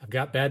 I've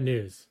got bad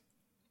news.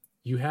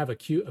 You have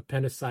acute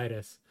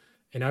appendicitis.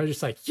 And I was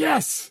just like,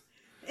 yes!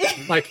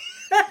 Like,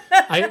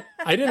 I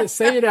didn't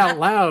say it out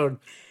loud,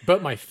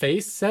 but my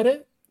face said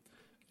it.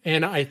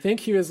 And I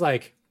think he was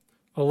like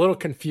a little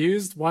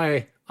confused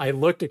why I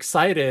looked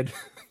excited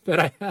that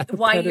I had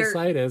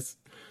appendicitis.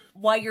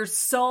 Why you're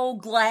so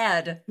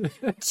glad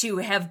to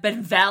have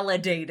been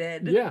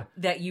validated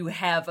that you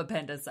have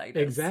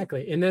appendicitis.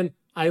 Exactly. And then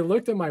I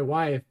looked at my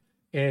wife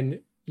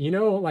and,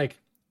 like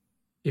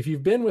if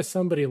you've been with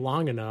somebody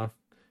long enough,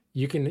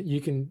 you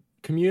can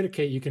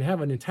communicate, you can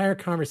have an entire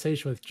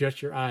conversation with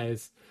just your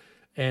eyes.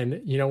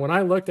 And, when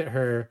I looked at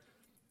her,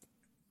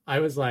 I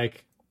was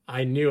like,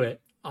 I knew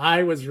it.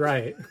 I was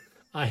right.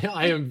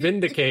 I am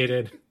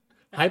vindicated.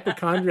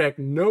 Hypochondriac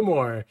no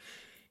more.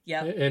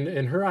 Yeah.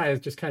 And her eyes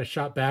just kind of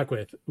shot back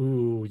with,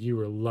 ooh, you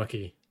were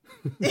lucky.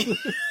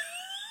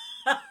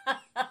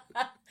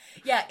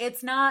 Yeah,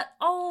 it's not,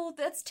 oh,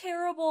 that's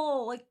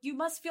terrible. Like, you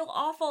must feel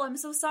awful. I'm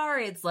so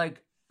sorry. It's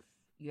like,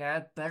 yeah,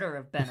 it better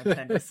have been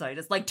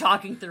appendicitis. Like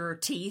talking through her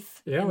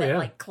teeth. Yeah, in that,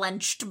 like,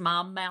 clenched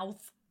mom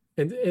mouth.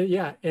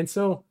 And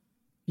so,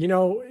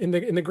 in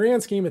the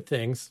grand scheme of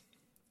things,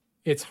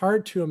 it's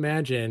hard to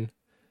imagine,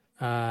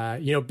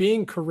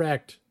 being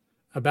correct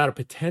about a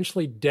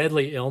potentially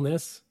deadly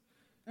illness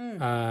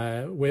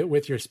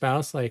with your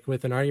spouse, like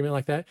with an argument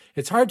like that.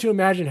 It's hard to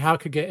imagine how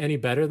it could get any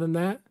better than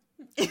that,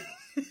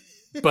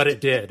 but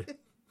it did.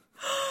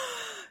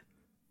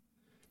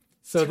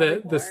 So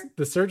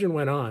the surgeon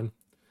went on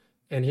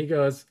and he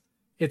goes,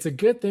 it's a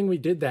good thing we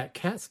did that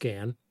CAT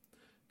scan,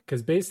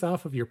 because based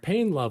off of your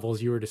pain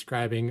levels you were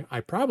describing,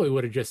 I probably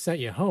would have just sent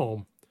you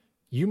home.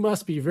 You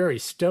must be very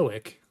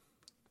stoic.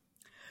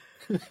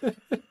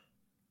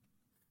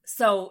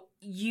 So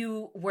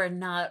you were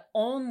not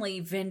only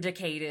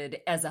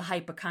vindicated as a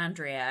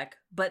hypochondriac,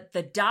 but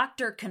the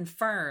doctor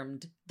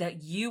confirmed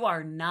that you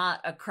are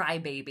not a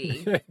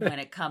crybaby when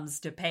it comes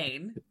to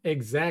pain.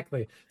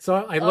 Exactly. So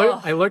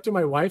I looked at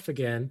my wife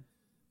again,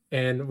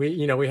 and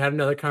we had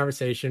another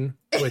conversation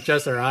with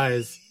just our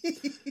eyes.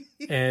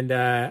 And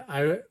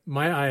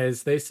my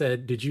eyes, they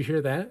said, "Did you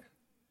hear that?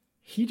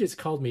 He just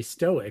called me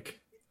stoic."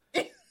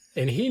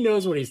 And he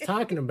knows what he's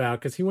talking about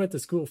because he went to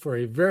school for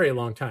a very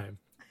long time.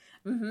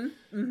 Mm-hmm,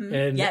 mm-hmm.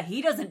 And yeah,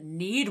 he doesn't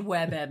need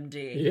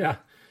WebMD. Yeah.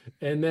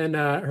 And then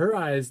her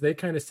eyes, they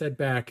kind of said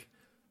back,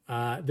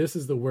 this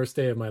is the worst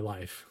day of my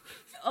life.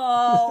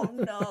 Oh,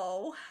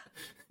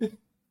 no.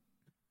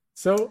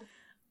 So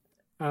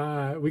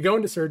we go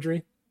into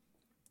surgery.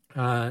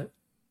 I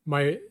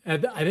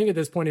think at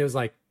this point it was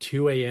like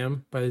 2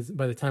 a.m. by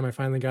the time I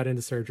finally got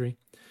into surgery.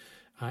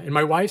 And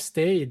my wife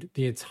stayed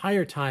the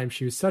entire time.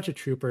 She was such a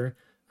trooper.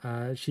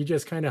 She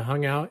just kind of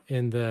hung out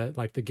in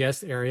the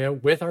guest area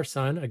with our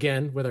son,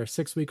 again, with our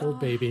 6-week-old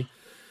baby.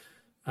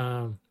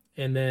 And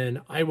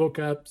then I woke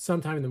up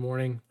sometime in the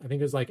morning. I think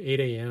it was like 8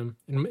 a.m.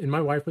 And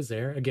my wife was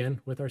there again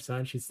with our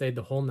son. She stayed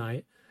the whole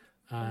night.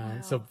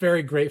 Wow. So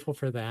very grateful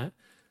for that.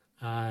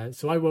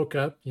 So I woke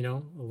up,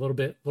 a little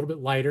bit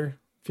lighter,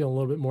 feeling a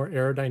little bit more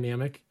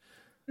aerodynamic.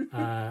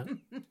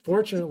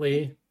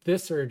 Fortunately,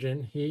 this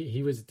surgeon,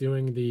 he was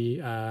doing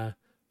the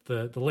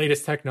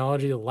latest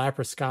technology, the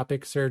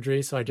laparoscopic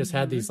surgery. So I just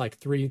had these like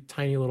 3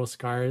 tiny little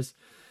scars.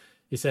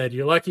 He said,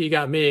 "You're lucky you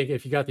got me.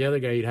 If you got the other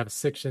guy, you'd have a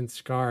 6-inch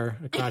scar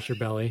across your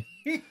belly."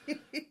 I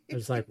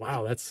was like,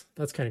 wow, that's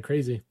kind of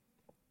crazy.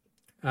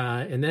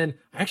 And then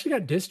I actually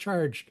got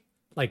discharged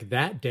like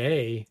that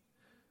day.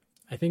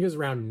 I think it was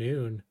around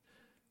noon.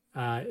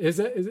 Is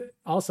it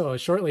also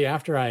shortly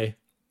after I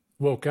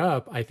woke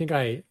up, I think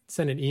I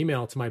sent an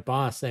email to my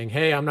boss saying,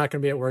 "Hey, I'm not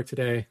going to be at work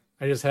today.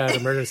 I just had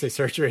emergency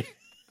surgery."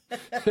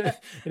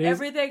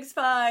 Everything's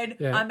fine.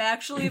 Yeah. I'm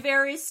actually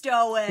very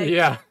stoic.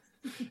 Yeah.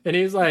 And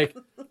he's like,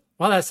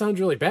 "Wow, that sounds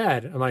really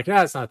bad." I'm like,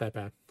 "Yeah, it's not that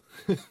bad."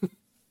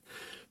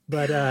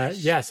 But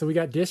so we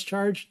got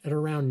discharged at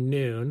around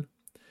noon.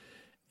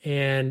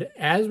 And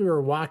as we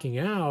were walking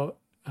out,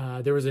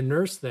 there was a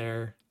nurse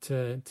there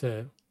to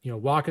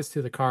walk us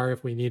to the car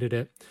if we needed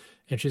it.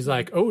 And she's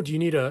like, "Oh, do you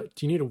need a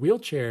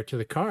wheelchair to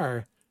the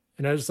car?"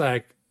 And I was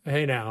like,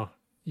 "Hey, now,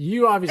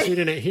 you obviously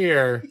didn't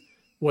hear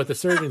what the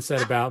surgeon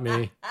said about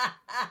me.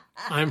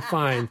 I'm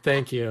fine,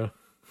 thank you."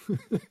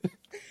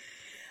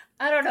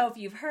 I don't know if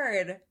you've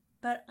heard,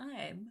 but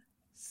I'm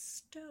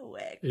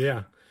stoic.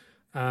 Yeah.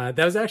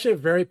 That was actually a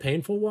very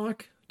painful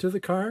walk to the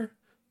car,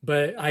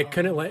 but I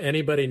couldn't let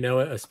anybody know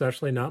it,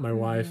 especially not my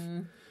wife.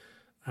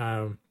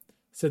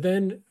 So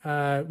then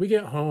we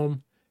get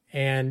home,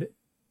 and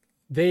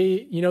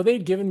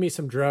they'd given me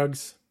some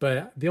drugs,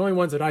 but the only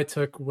ones that I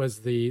took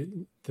was the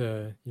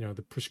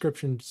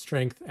prescription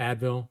strength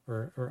Advil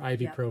or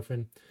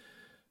ibuprofen.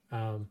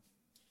 Yep.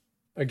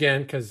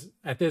 Again, because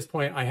at this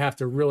point I have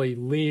to really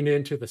lean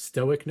into the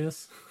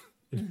stoicness.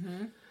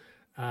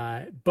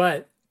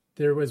 But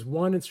there was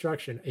one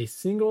instruction, a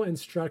single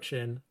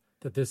instruction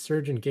that this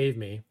surgeon gave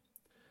me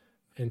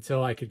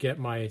until I could get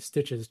my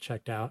stitches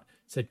checked out.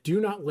 It said, do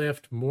not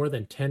lift more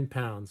than 10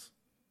 pounds.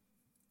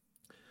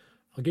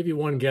 I'll give you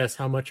one guess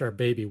how much our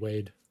baby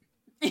weighed.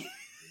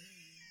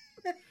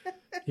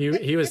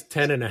 He was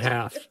 10 and a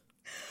half.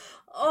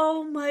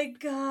 Oh my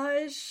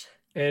gosh.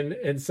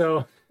 And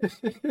so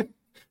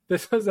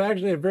this was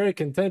actually a very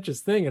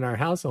contentious thing in our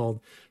household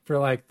for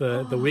like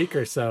the week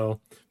or so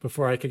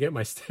before I could get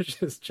my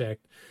stitches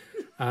checked.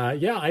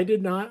 Yeah, I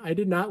did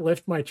not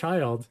lift my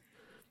child.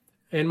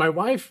 And my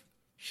wife,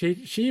 she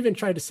even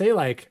tried to say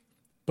like,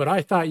 but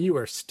I thought you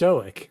were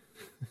stoic.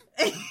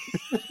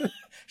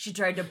 She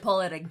tried to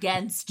pull it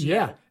against you.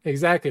 Yeah,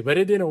 exactly. But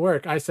it didn't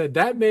work. I said,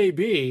 that may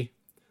be,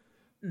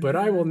 but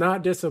I will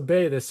not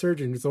disobey the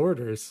surgeon's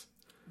orders.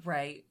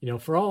 Right. You know,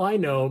 for all I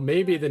know,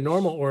 maybe the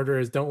normal order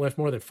is don't lift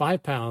more than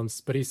 5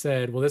 pounds. But he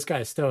said, well, this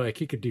guy's stoic.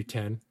 He could do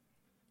 10.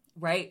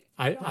 Right.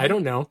 I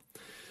don't know.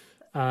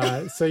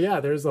 So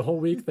yeah, there's the whole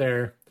week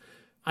there.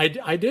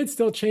 I did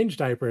still change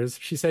diapers.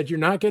 She said, you're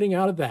not getting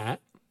out of that.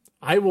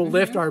 I will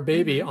lift our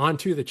baby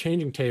onto the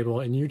changing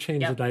table and you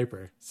change the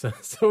diaper. So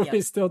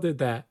we still did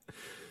that.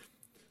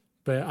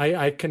 But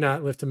I could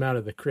not lift him out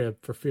of the crib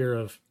for fear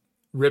of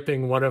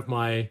ripping one of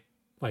my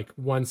like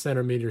 1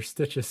 centimeter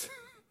stitches.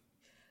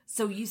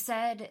 So you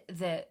said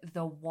that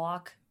the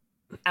walk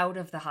out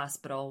of the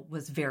hospital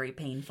was very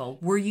painful.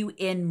 Were you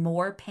in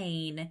more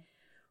pain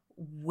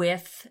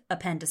with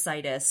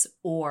appendicitis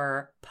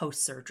or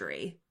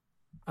post-surgery?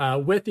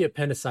 With the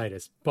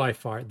appendicitis, by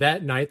far.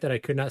 That night that I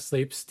could not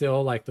sleep,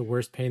 still like the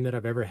worst pain that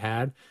I've ever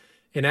had.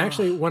 And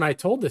actually, when I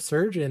told the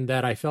surgeon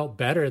that I felt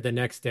better the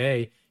next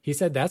day, he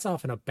said that's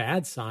often a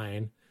bad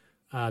sign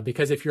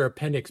because if your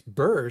appendix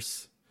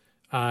bursts,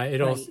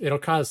 it'll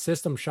cause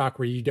system shock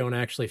where you don't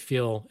actually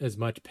feel as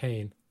much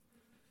pain.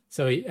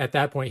 So at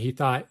that point, he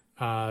thought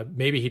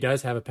maybe he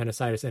does have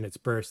appendicitis and it's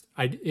burst.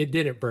 It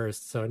didn't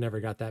burst, so it never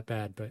got that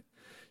bad. But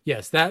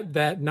yes,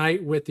 that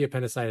night with the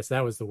appendicitis,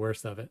 that was the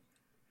worst of it.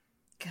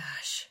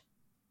 Gosh.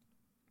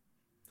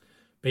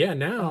 But yeah,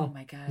 oh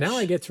my gosh. now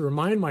I get to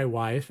remind my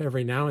wife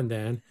every now and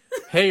then,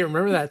 hey,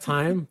 remember that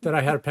time that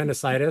I had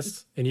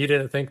appendicitis and you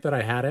didn't think that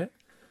I had it?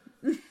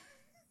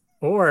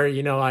 Or,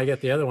 you know, I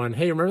get the other one.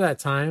 Hey, remember that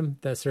time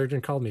that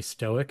surgeon called me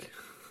stoic?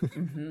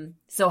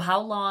 So how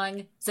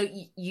long? So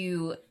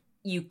you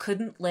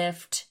couldn't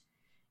lift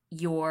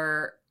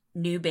your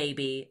new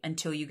baby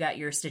until you got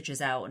your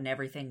stitches out and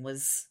everything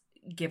was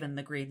given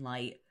the green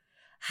light.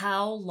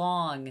 How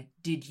long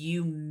did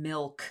you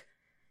milk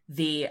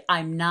the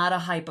I'm not a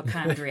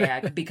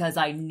hypochondriac because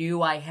I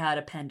knew I had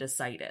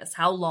appendicitis?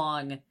 How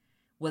long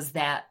was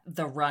that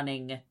the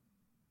running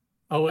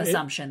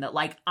assumption that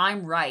like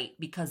I'm right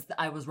because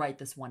I was right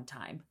this one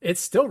time? It's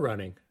still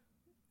running.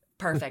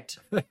 Perfect.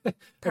 I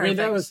mean,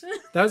 that was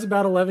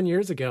about 11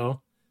 years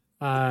ago.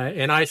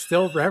 And I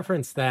still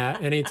reference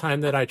that anytime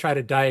that I try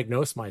to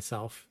diagnose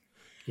myself.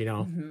 You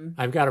know,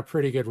 I've got a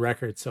pretty good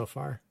record so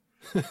far.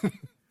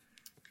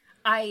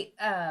 I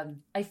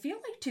feel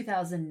like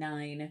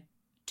 2009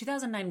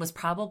 was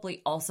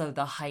probably also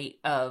the height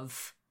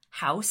of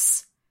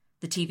House,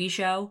 the TV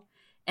show.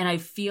 And I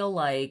feel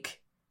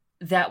like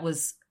that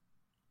was,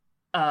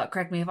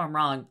 correct me if I'm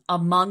wrong,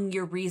 among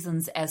your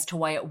reasons as to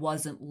why it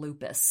wasn't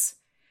lupus.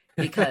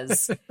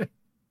 Because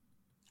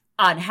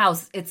on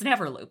House, it's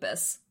never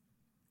lupus.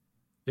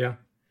 Yeah.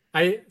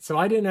 So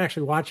I didn't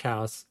actually watch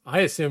House. I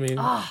assumed you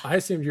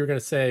were going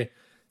to say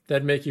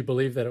that'd make you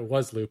believe that it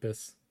was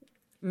lupus.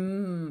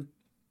 No,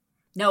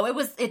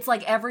 it's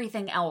like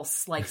everything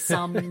else, like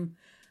some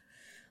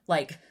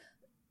like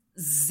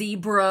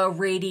zebra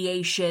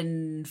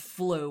radiation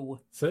flu.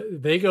 So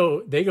they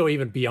go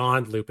even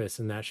beyond lupus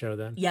in that show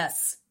then?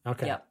 Yes.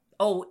 Okay. Yep.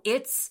 Oh,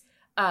 it's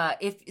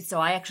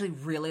I actually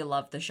really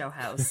love the show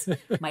House.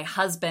 My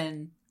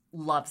husband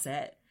loves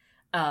it.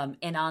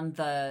 And on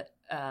the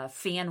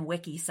fan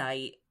wiki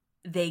site,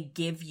 they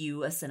give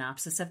you a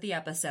synopsis of the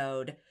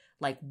episode,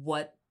 like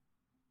what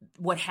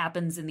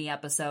happens in the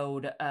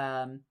episode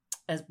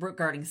as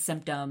regarding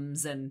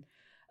symptoms and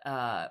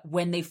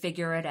when they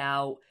figure it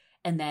out,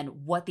 and then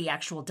what the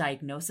actual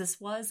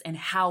diagnosis was and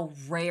how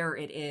rare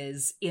it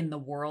is in the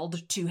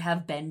world to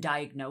have been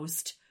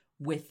diagnosed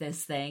with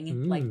this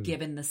thing, like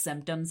given the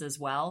symptoms as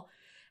well.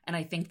 And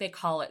I think they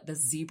call it the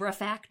zebra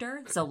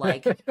factor. So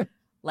like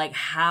like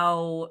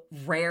how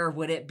rare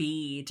would it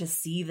be to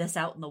see this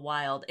out in the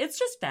wild? It's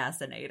just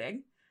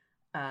fascinating.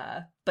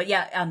 But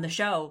yeah, on the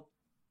show,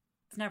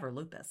 it's never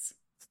lupus.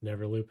 It's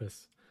never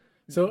lupus.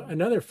 So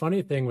another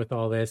funny thing with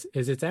all this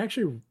is it's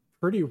actually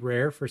pretty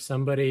rare for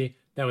somebody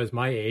that was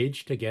my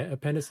age to get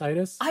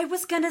appendicitis. I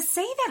was going to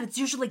say that. It's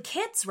usually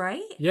kids,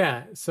 right?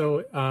 Yeah.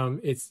 So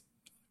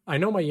I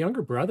know my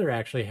younger brother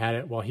actually had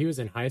it while he was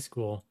in high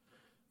school.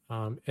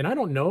 And I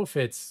don't know if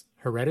it's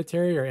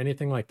hereditary or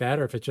anything like that,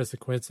 or if it's just a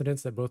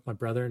coincidence that both my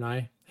brother and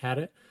I had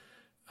it.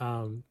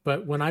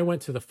 But when I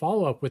went to the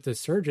follow-up with the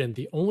surgeon,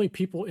 the only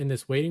people in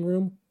this waiting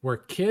room were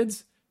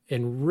kids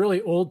and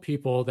really old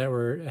people that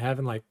were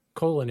having like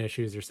colon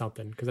issues or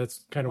something, because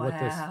that's kind of what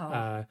this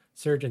Wow.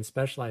 surgeon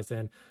specialized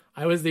in.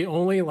 I was the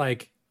only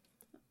like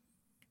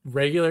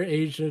regular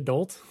aged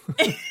adult.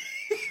 I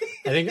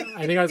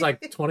think I was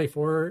like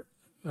 24,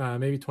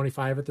 maybe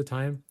 25 at the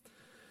time.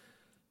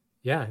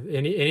 Yeah,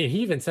 and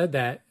he even said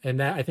that, and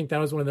that I think that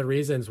was one of the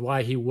reasons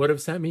why he would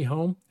have sent me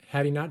home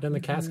had he not done the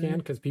CAT scan,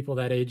 because people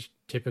that age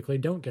typically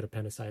don't get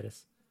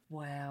appendicitis.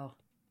 Wow.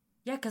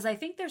 Yeah, because I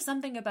think there's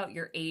something about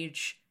your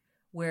age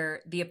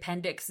where the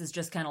appendix is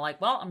just kind of like,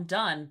 well, I'm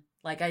done.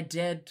 Like I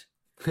did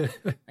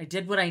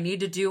what I need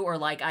to do, or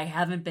like I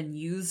haven't been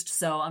used,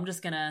 so I'm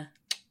just gonna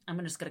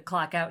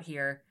clock out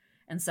here.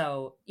 And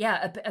so,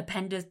 yeah,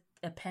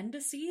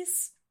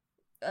 appendices,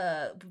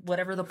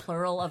 whatever the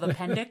plural of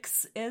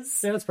appendix is.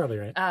 Yeah, that's probably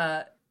right.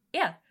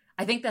 Yeah,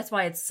 I think that's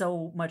why it's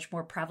so much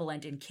more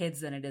prevalent in kids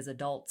than it is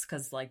adults.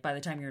 Because like by the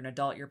time you're an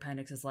adult, your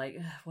appendix is like,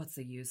 what's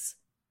the use?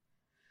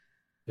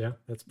 Yeah,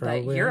 that's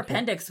probably But your accurate.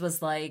 appendix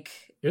was like,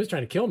 It was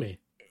trying to kill me.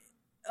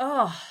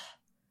 oh,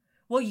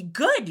 well,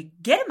 good.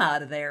 Get him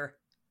out of there.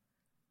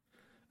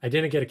 I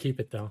didn't get to keep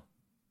it though.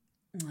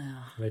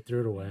 Well, They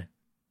threw it away.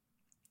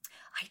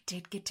 I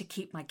did get to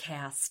keep my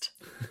cast.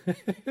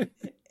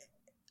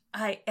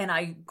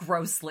 I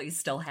grossly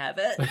still have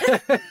it.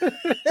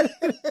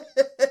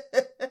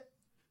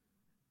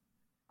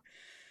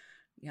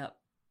 Yep.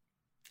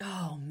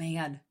 Oh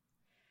man.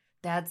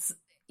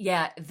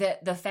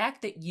 The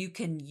fact that you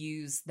can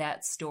use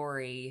that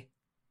story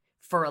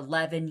for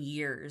 11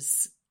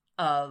 years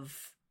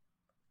of,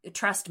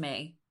 trust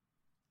me,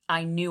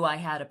 I knew I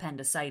had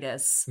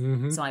appendicitis,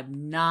 Mhm. so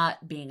I'm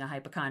not being a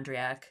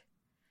hypochondriac.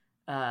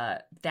 I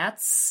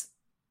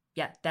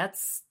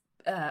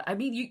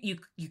mean,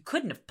 you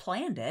couldn't have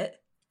planned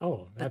it,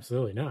 Oh,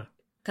 absolutely not.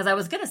 because I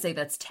was going to say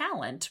that's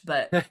talent,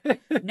 but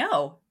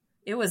no,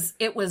 it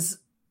was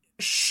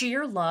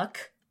sheer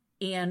luck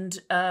and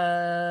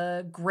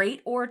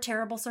great or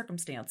terrible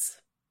circumstance.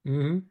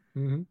 Mm-hmm.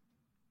 Mm-hmm.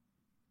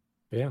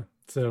 Yeah.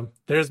 So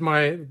there's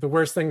the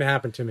worst thing to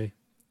happen to me,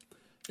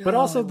 but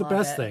Oh, also I the love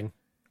best it. thing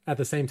at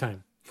the same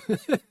time.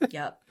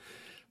 Yep.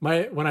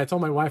 When I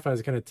told my wife I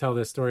was going to tell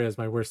this story as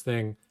my worst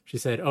thing, she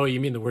said, "Oh, you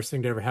mean the worst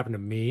thing to ever happen to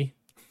me?"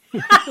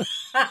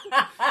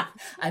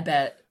 I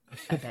bet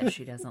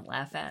she doesn't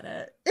laugh at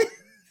it.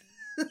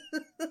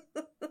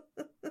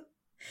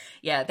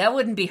 Yeah, that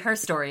wouldn't be her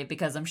story,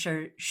 because I'm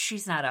sure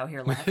she's not out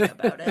here laughing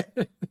about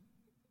it.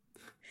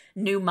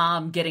 New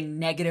mom getting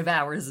negative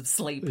hours of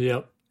sleep.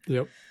 Yep.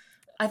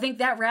 I think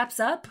that wraps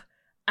up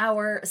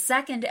our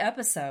second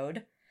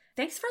episode.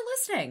 Thanks for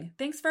listening.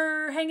 Thanks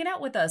for hanging out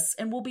with us.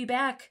 And we'll be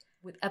back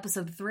with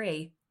episode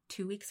 3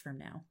 2 weeks from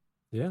now.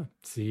 Yeah.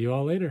 See you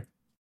all later.